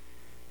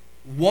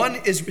 One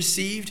is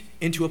received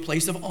into a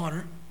place of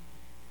honor.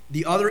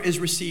 The other is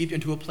received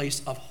into a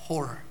place of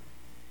horror.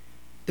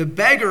 The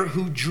beggar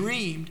who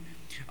dreamed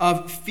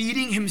of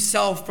feeding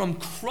himself from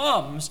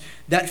crumbs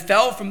that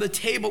fell from the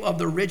table of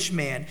the rich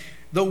man,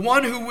 the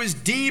one who was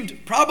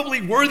deemed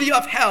probably worthy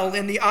of hell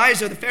in the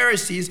eyes of the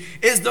Pharisees,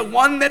 is the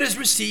one that is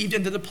received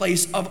into the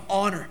place of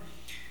honor.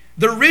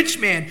 The rich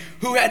man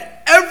who had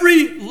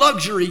every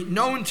luxury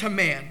known to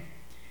man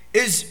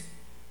is,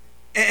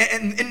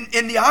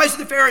 in the eyes of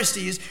the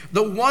Pharisees,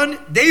 the one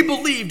they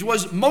believed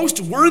was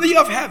most worthy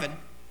of heaven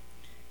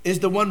is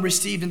the one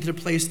received into the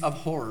place of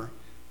horror,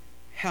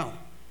 hell.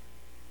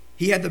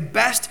 He had the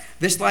best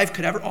this life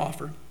could ever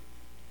offer,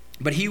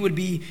 but he would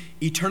be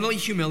eternally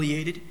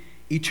humiliated,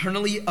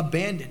 eternally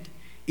abandoned.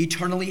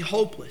 eternally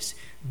hopeless,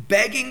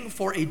 begging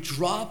for a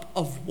drop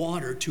of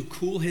water to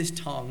cool his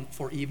tongue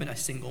for even a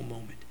single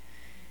moment.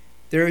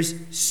 There is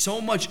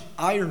so much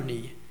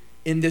irony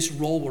in this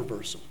role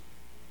reversal.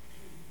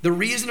 The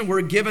reason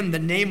we're given the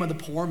name of the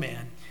poor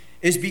man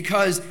is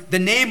because the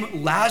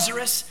name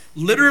Lazarus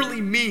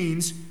literally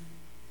means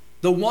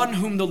the one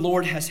whom the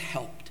Lord has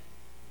helped.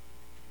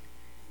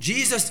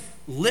 Jesus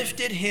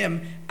lifted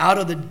him out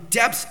of the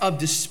depths of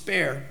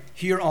despair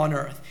here on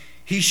earth.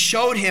 He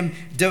showed him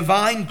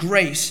divine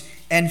grace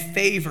and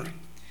favor.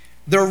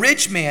 The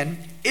rich man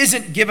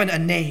isn't given a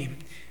name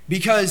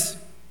because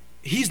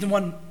he's the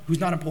one who's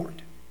not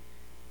important.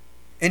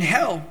 In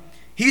hell,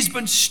 he's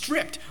been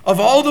stripped of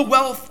all the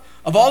wealth,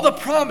 of all the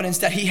prominence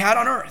that he had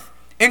on earth,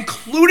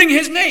 including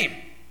his name.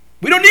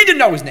 We don't need to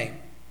know his name.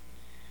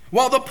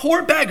 While the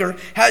poor beggar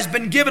has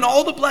been given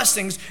all the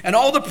blessings and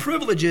all the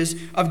privileges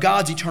of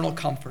God's eternal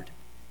comfort.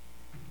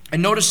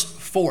 And notice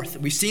fourth,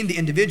 we've seen the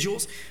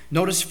individuals.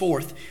 Notice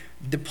fourth,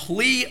 the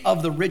plea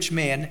of the rich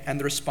man and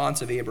the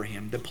response of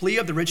Abraham. The plea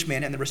of the rich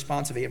man and the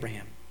response of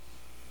Abraham.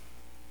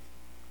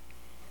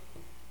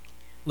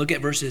 Look at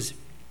verses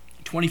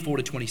 24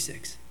 to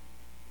 26.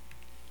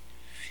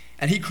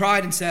 And he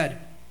cried and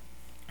said,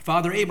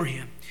 Father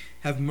Abraham,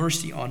 have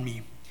mercy on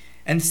me,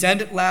 and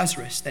send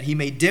Lazarus, that he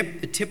may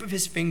dip the tip of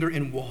his finger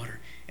in water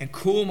and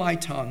cool my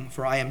tongue,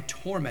 for I am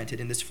tormented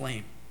in this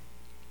flame.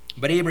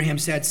 But Abraham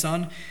said,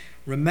 Son,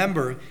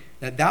 remember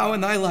that thou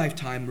in thy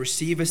lifetime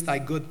receivest thy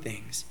good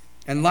things,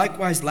 and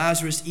likewise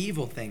Lazarus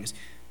evil things.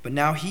 But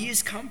now he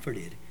is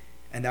comforted,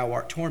 and thou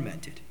art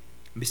tormented.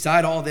 And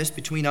beside all this,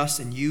 between us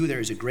and you there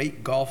is a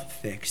great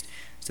gulf fixed,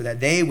 so that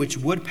they which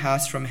would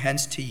pass from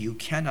hence to you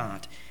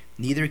cannot,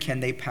 neither can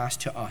they pass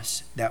to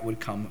us that would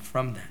come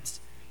from thence.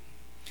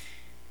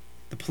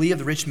 The plea of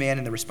the rich man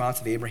and the response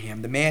of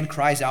Abraham. The man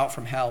cries out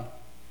from hell,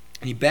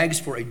 and he begs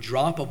for a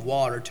drop of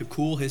water to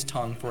cool his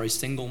tongue for a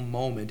single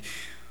moment.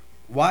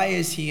 Why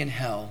is he in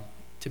hell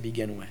to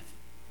begin with?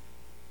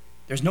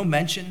 There's no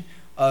mention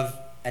of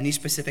any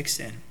specific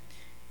sin.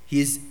 He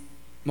is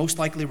most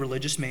likely a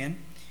religious man.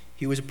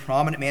 He was a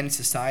prominent man in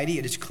society.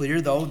 It is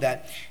clear, though,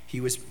 that he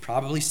was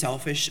probably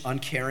selfish,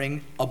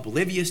 uncaring,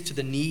 oblivious to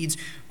the needs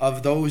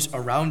of those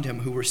around him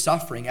who were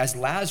suffering, as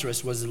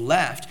Lazarus was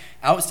left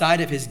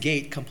outside of his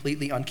gate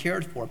completely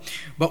uncared for.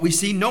 But we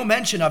see no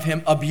mention of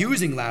him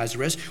abusing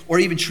Lazarus or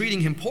even treating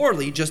him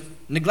poorly, just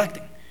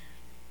neglecting.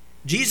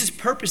 Jesus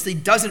purposely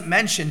doesn't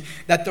mention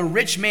that the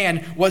rich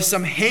man was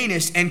some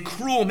heinous and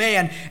cruel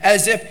man,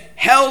 as if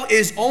hell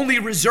is only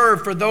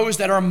reserved for those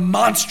that are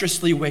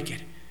monstrously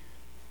wicked.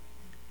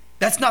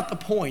 That's not the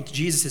point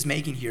Jesus is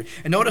making here.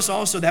 And notice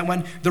also that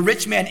when the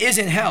rich man is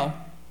in hell,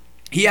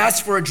 he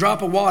asks for a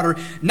drop of water,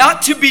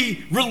 not to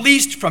be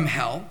released from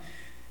hell,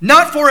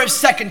 not for a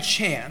second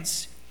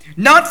chance,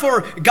 not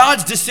for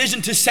God's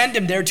decision to send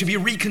him there to be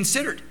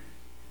reconsidered.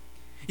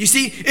 You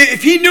see,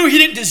 if he knew he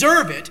didn't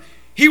deserve it,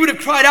 he would have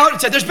cried out and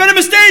said, there's been a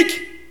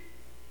mistake.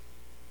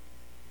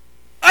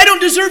 I don't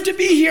deserve to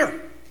be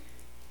here.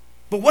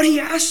 But what he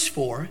asks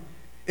for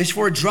is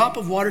for a drop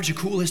of water to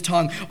cool his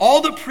tongue.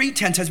 All the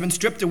pretense has been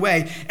stripped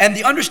away, and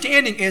the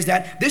understanding is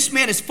that this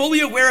man is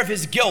fully aware of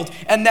his guilt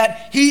and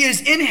that he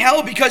is in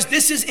hell because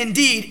this is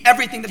indeed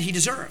everything that he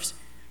deserves.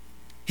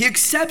 He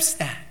accepts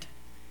that.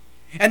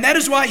 And that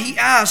is why he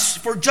asks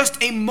for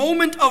just a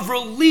moment of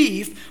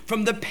relief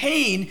from the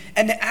pain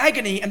and the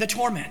agony and the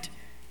torment.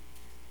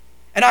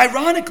 And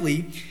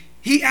ironically,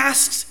 he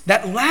asks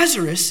that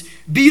Lazarus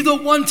be the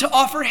one to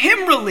offer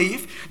him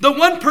relief, the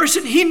one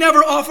person he never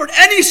offered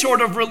any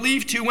sort of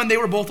relief to when they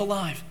were both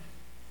alive.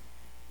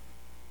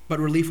 But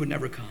relief would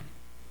never come.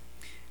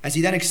 As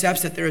he then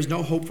accepts that there is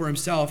no hope for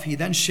himself, he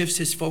then shifts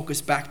his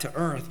focus back to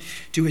earth,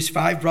 to his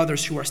 5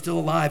 brothers who are still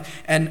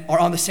alive and are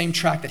on the same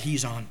track that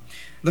he's on.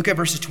 Look at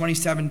verses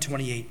 27 and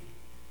 28.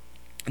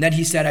 And then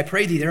he said, I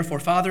pray thee therefore,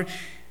 Father,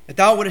 that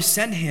thou wouldest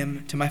send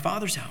him to my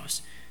father's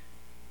house.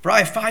 For I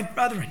have 5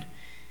 brethren,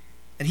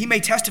 and he may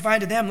testify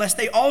unto them, lest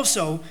they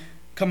also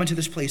come into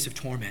this place of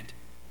torment.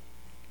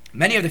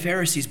 Many of the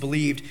Pharisees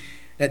believed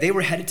that they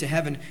were headed to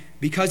heaven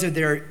because of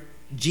their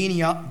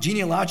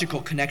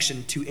genealogical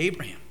connection to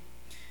Abraham.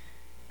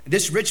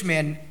 This rich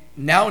man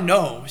now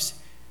knows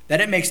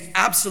that it makes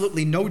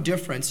absolutely no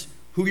difference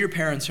who your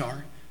parents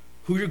are,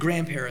 who your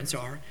grandparents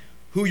are,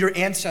 who your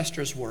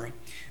ancestors were,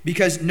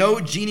 because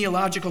no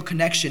genealogical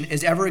connection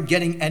is ever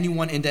getting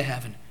anyone into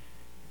heaven.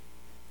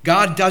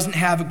 God doesn't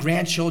have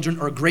grandchildren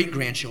or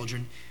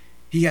great-grandchildren.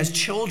 He has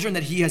children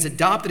that he has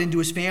adopted into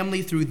his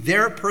family through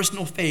their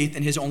personal faith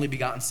in his only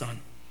begotten Son.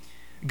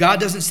 God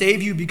doesn't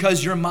save you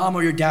because your mom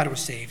or your dad was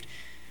saved.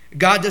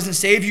 God doesn't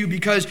save you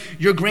because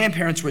your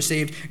grandparents were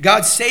saved.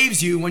 God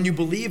saves you when you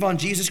believe on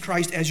Jesus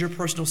Christ as your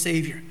personal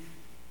Savior.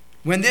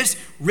 When this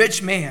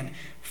rich man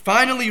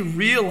finally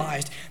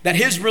realized that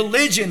his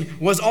religion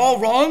was all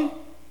wrong,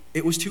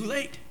 it was too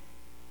late.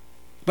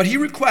 But he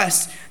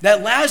requests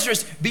that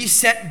Lazarus be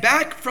sent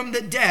back from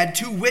the dead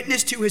to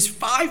witness to his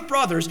 5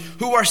 brothers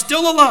who are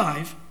still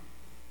alive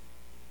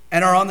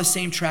and are on the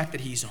same track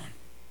that he's on.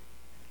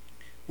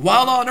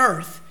 While on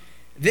earth,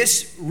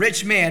 this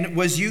rich man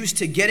was used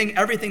to getting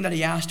everything that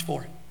he asked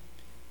for.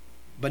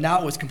 But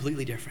now it was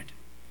completely different,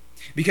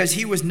 because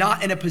he was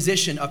not in a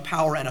position of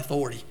power and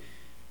authority.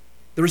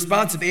 The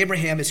response of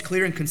Abraham is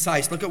clear and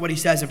concise. Look at what he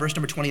says in verse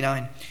number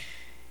 29.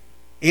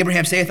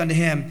 Abraham saith unto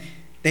him,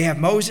 they have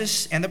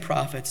Moses and the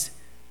prophets,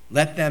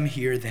 let them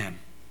hear them.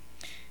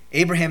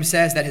 Abraham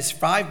says that his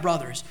 5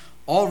 brothers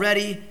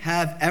already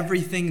have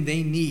everything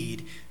they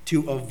need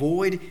to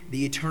avoid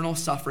the eternal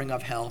suffering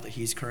of hell that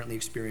he's currently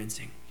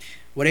experiencing.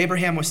 What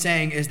Abraham was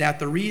saying is that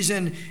the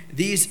reason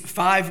these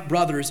 5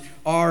 brothers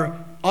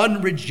are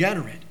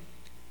unregenerate,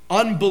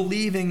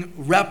 unbelieving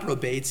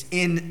reprobates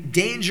in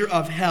danger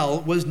of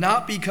hell was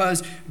not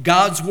because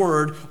God's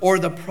word or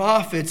the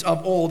prophets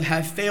of old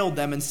have failed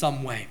them in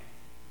some way.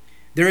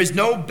 There is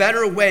no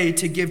better way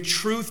to give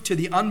truth to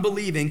the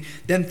unbelieving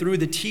than through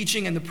the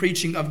teaching and the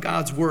preaching of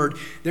God's word.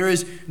 There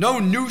is no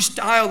new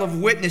style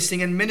of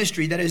witnessing and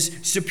ministry that is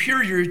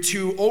superior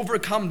to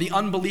overcome the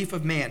unbelief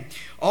of man.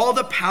 All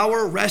the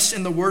power rests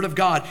in the word of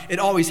God. It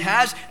always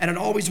has and it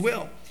always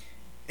will.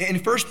 In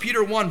 1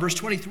 Peter 1, verse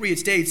 23, it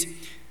states,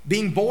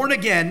 being born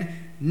again,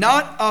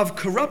 not of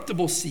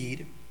corruptible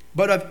seed,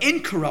 but of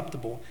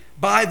incorruptible,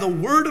 by the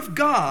word of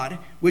God,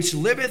 which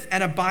liveth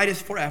and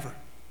abideth forever.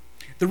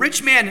 The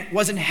rich man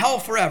was in hell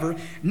forever,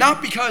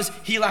 not because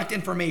he lacked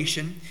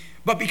information,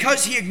 but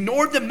because he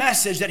ignored the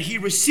message that he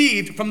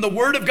received from the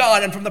word of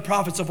God and from the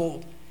prophets of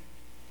old.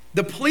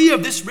 The plea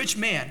of this rich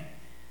man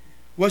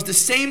was the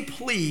same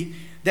plea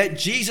that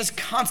Jesus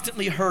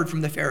constantly heard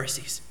from the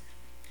Pharisees.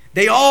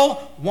 They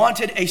all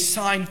wanted a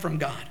sign from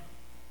God.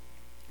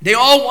 They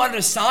all wanted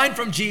a sign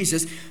from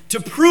Jesus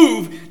to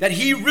prove that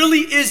he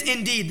really is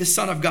indeed the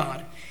Son of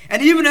God.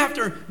 And even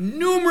after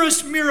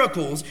numerous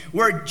miracles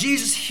where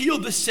Jesus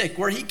healed the sick,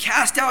 where he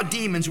cast out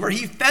demons, where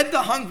he fed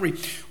the hungry,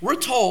 we're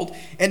told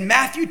in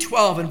Matthew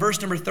 12 and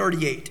verse number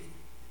 38,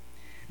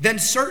 then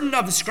certain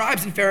of the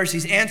scribes and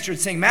Pharisees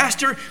answered, saying,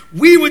 Master,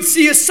 we would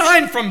see a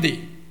sign from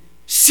thee.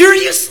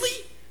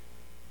 Seriously?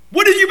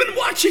 What have you been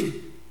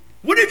watching?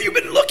 What have you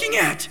been looking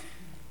at?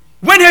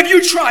 When have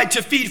you tried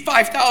to feed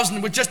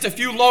 5,000 with just a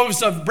few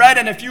loaves of bread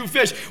and a few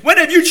fish? When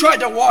have you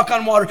tried to walk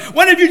on water?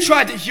 When have you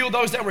tried to heal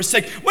those that were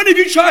sick? When have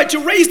you tried to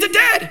raise the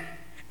dead?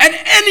 And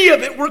any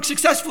of it worked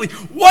successfully.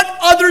 What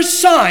other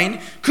sign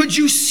could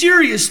you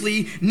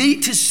seriously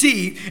need to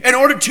see in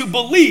order to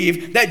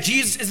believe that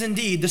Jesus is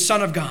indeed the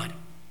Son of God?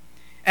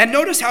 And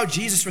notice how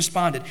Jesus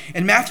responded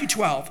in Matthew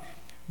 12,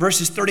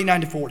 verses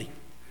 39 to 40.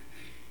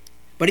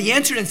 But he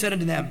answered and said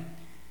unto them,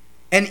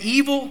 an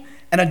evil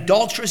and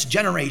adulterous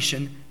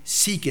generation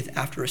seeketh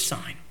after a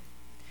sign.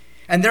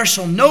 And there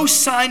shall no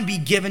sign be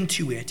given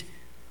to it,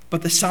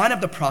 but the sign of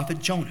the prophet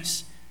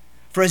Jonas.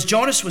 For as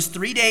Jonas was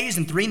 3 days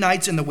and 3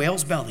 nights in the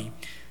whale's belly,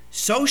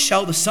 so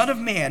shall the Son of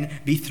Man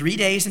be 3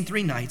 days and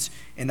 3 nights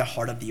in the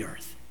heart of the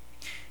earth.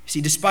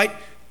 See, despite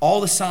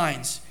all the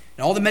signs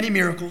and all the many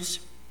miracles,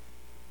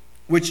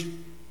 which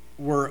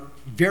were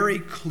very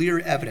clear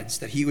evidence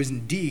that he was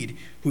indeed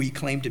who he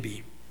claimed to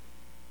be,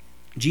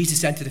 Jesus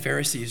said to the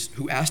Pharisees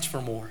who asked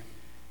for more,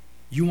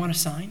 you want a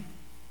sign?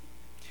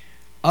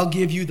 I'll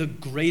give you the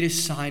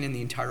greatest sign in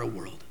the entire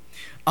world.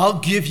 I'll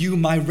give you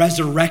my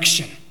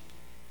resurrection.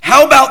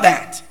 How about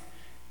that?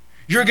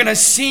 You're going to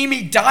see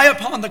me die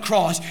upon the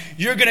cross.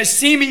 You're going to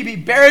see me be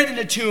buried in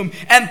a tomb.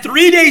 And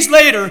 3 days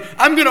later,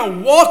 I'm going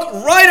to walk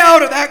right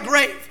out of that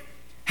grave.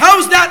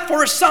 How's that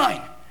for a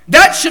sign?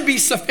 That should be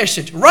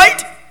sufficient,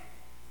 right?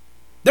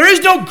 There is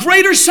no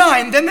greater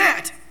sign than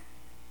that.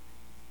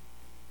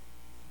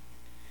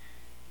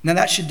 Now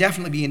that should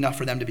definitely be enough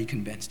for them to be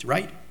convinced,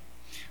 right?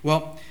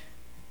 Well,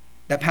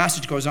 that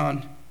passage goes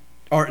on,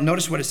 or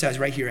notice what it says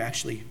right here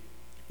actually.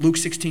 Luke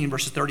 16,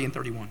 verses 30 and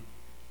 31.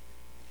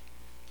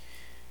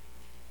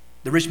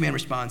 The rich man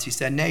responds, he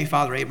said, nay,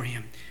 Father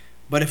Abraham,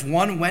 but if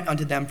one went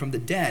unto them from the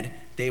dead,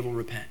 they will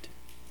repent.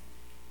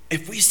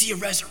 If we see a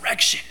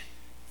resurrection,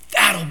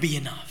 that'll be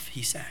enough,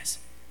 he says.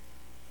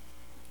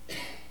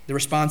 The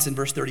response in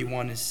verse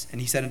 31 is, and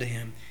he said unto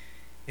him,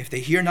 if they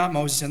hear not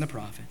Moses and the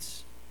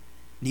prophets,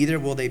 neither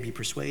will they be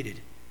persuaded,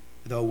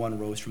 though one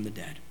rose from the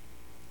dead.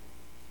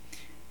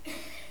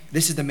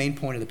 This is the main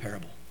point of the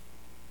parable.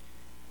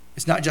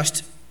 It's not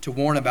just to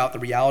warn about the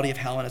reality of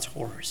hell and its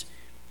horrors,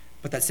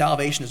 but that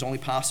salvation is only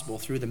possible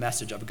through the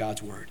message of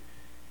God's word.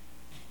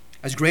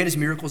 As great as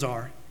miracles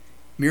are,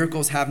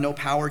 miracles have no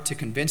power to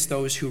convince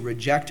those who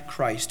reject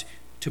Christ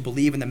to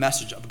believe in the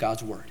message of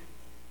God's word.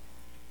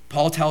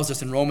 Paul tells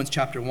us in Romans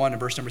chapter 1 and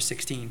verse number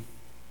 16,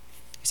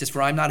 he says,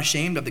 for I am not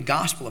ashamed of the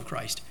gospel of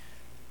Christ,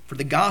 for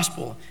the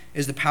gospel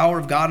is the power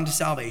of God unto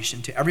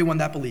salvation to everyone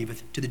that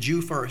believeth, to the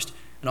Jew first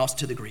and also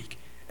to the Greek.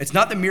 It's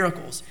not the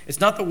miracles, it's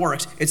not the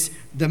works, it's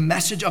the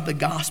message of the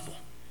gospel.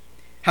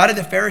 How did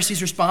the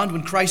Pharisees respond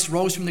when Christ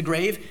rose from the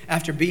grave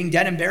after being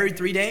dead and buried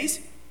 3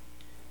 days?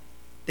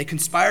 They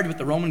conspired with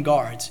the Roman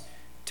guards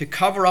to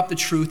cover up the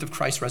truth of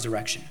Christ's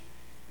resurrection.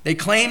 They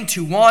claimed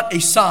to want a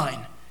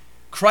sign.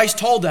 Christ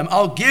told them,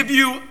 I'll give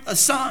you a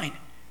sign,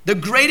 the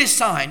greatest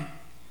sign,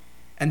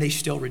 and they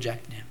still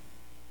rejected him.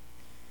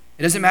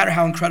 It doesn't matter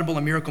how incredible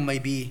a miracle may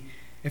be,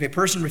 If a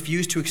person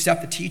refuses to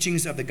accept the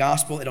teachings of the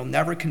gospel, it'll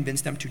never convince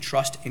them to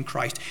trust in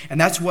Christ.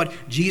 And that's what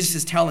Jesus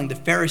is telling the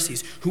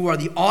Pharisees, who are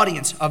the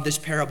audience of this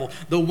parable,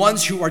 the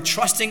ones who are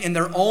trusting in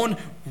their own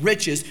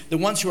riches, the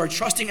ones who are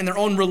trusting in their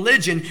own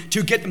religion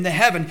to get them to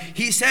heaven.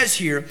 He says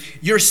here,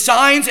 your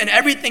signs and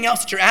everything else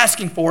that you're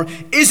asking for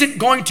isn't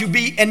going to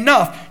be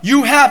enough.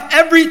 You have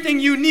everything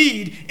you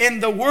need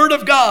in the Word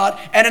of God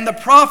and in the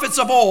prophets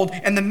of old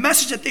and the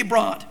message that they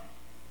brought.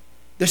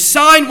 The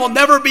sign will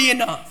never be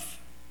enough.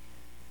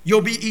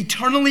 You'll be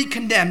eternally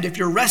condemned if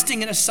you're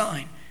resting in a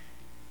sign.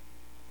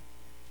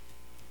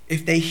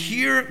 If they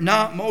hear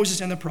not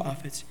Moses and the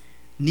prophets,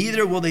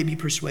 neither will they be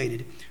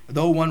persuaded,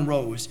 though one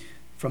rose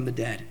from the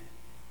dead.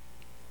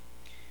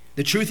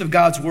 The truth of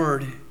God's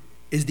word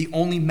is the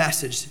only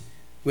message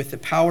with the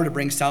power to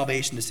bring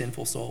salvation to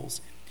sinful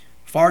souls.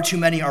 Far too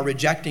many are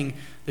rejecting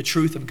the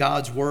truth of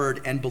God's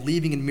word and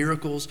believing in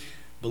miracles,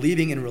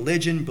 believing in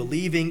religion,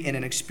 believing in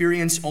an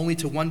experience, only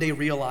to one day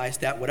realize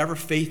that whatever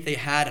faith they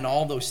had in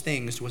all those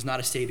things was not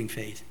a saving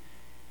faith.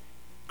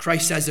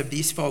 Christ says of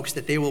these folks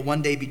that they will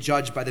one day be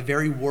judged by the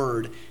very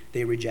word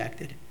they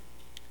rejected.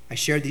 I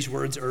shared these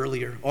words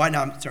earlier.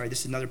 This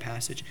is another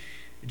passage.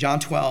 John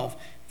 12,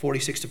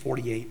 46 to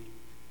 48.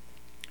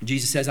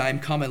 Jesus says, I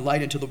am come a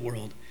light into the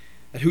world,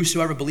 that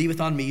whosoever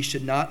believeth on me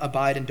should not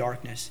abide in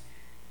darkness.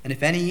 And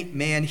if any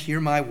man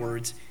hear my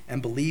words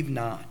and believe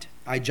not,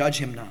 I judge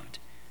him not.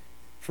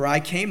 For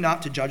I came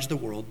not to judge the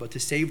world, but to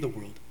save the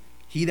world.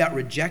 He that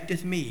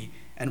rejecteth me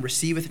and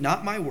receiveth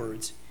not my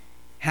words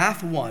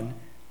hath one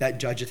that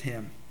judgeth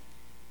him.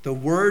 The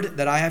word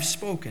that I have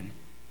spoken,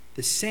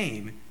 the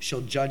same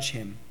shall judge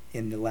him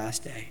in the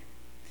last day.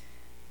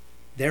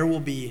 There will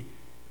be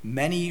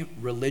many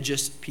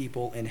religious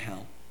people in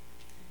hell.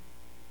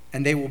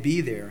 And they will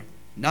be there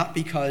not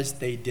because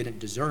they didn't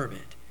deserve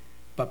it,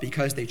 but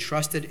because they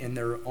trusted in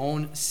their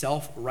own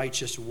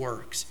self-righteous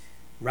works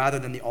rather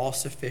than the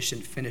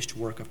all-sufficient finished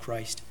work of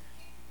Christ.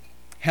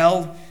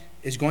 Hell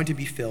is going to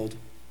be filled,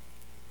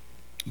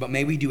 but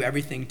may we do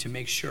everything to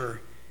make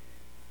sure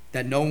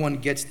that no one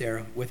gets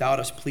there without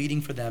us pleading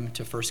for them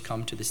to first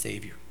come to the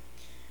Savior.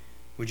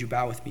 Would you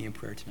bow with me in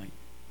prayer tonight?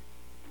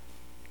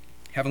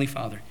 Heavenly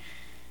Father,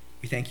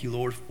 we thank you,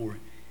 Lord, for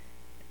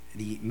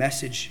the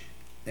message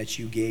that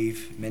you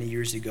gave many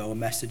years ago, a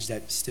message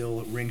that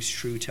still rings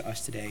true to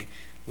us today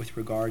with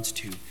regards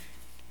to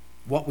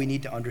what we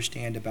need to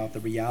understand about the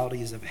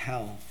realities of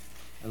hell,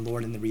 and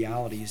Lord, in the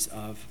realities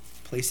of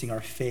placing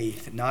our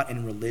faith not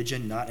in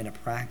religion, not in a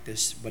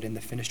practice, but in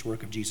the finished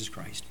work of Jesus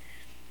Christ.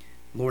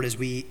 Lord, as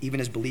we, even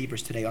as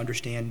believers today,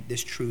 understand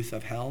this truth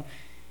of hell,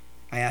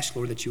 I ask,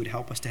 Lord, that you would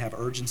help us to have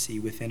urgency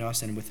within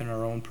us and within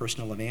our own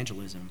personal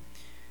evangelism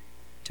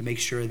to make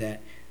sure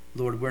that,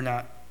 Lord, we're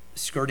not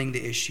skirting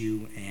the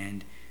issue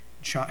and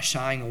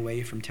shying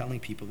away from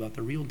telling people about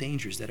the real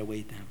dangers that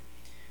await them.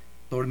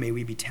 Lord, may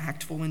we be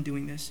tactful in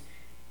doing this.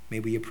 May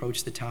we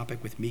approach the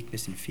topic with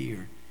meekness and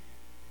fear.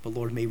 But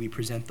Lord, may we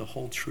present the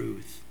whole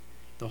truth,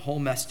 the whole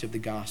message of the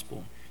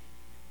gospel,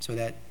 so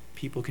that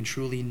people can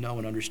truly know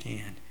and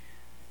understand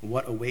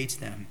what awaits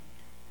them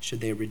should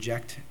they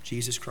reject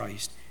Jesus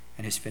Christ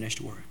and his finished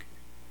work.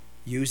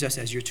 Use us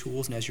as your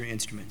tools and as your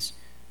instruments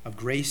of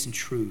grace and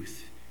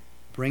truth,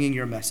 bringing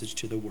your message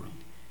to the world.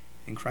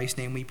 In Christ's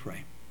name we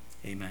pray.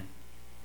 Amen.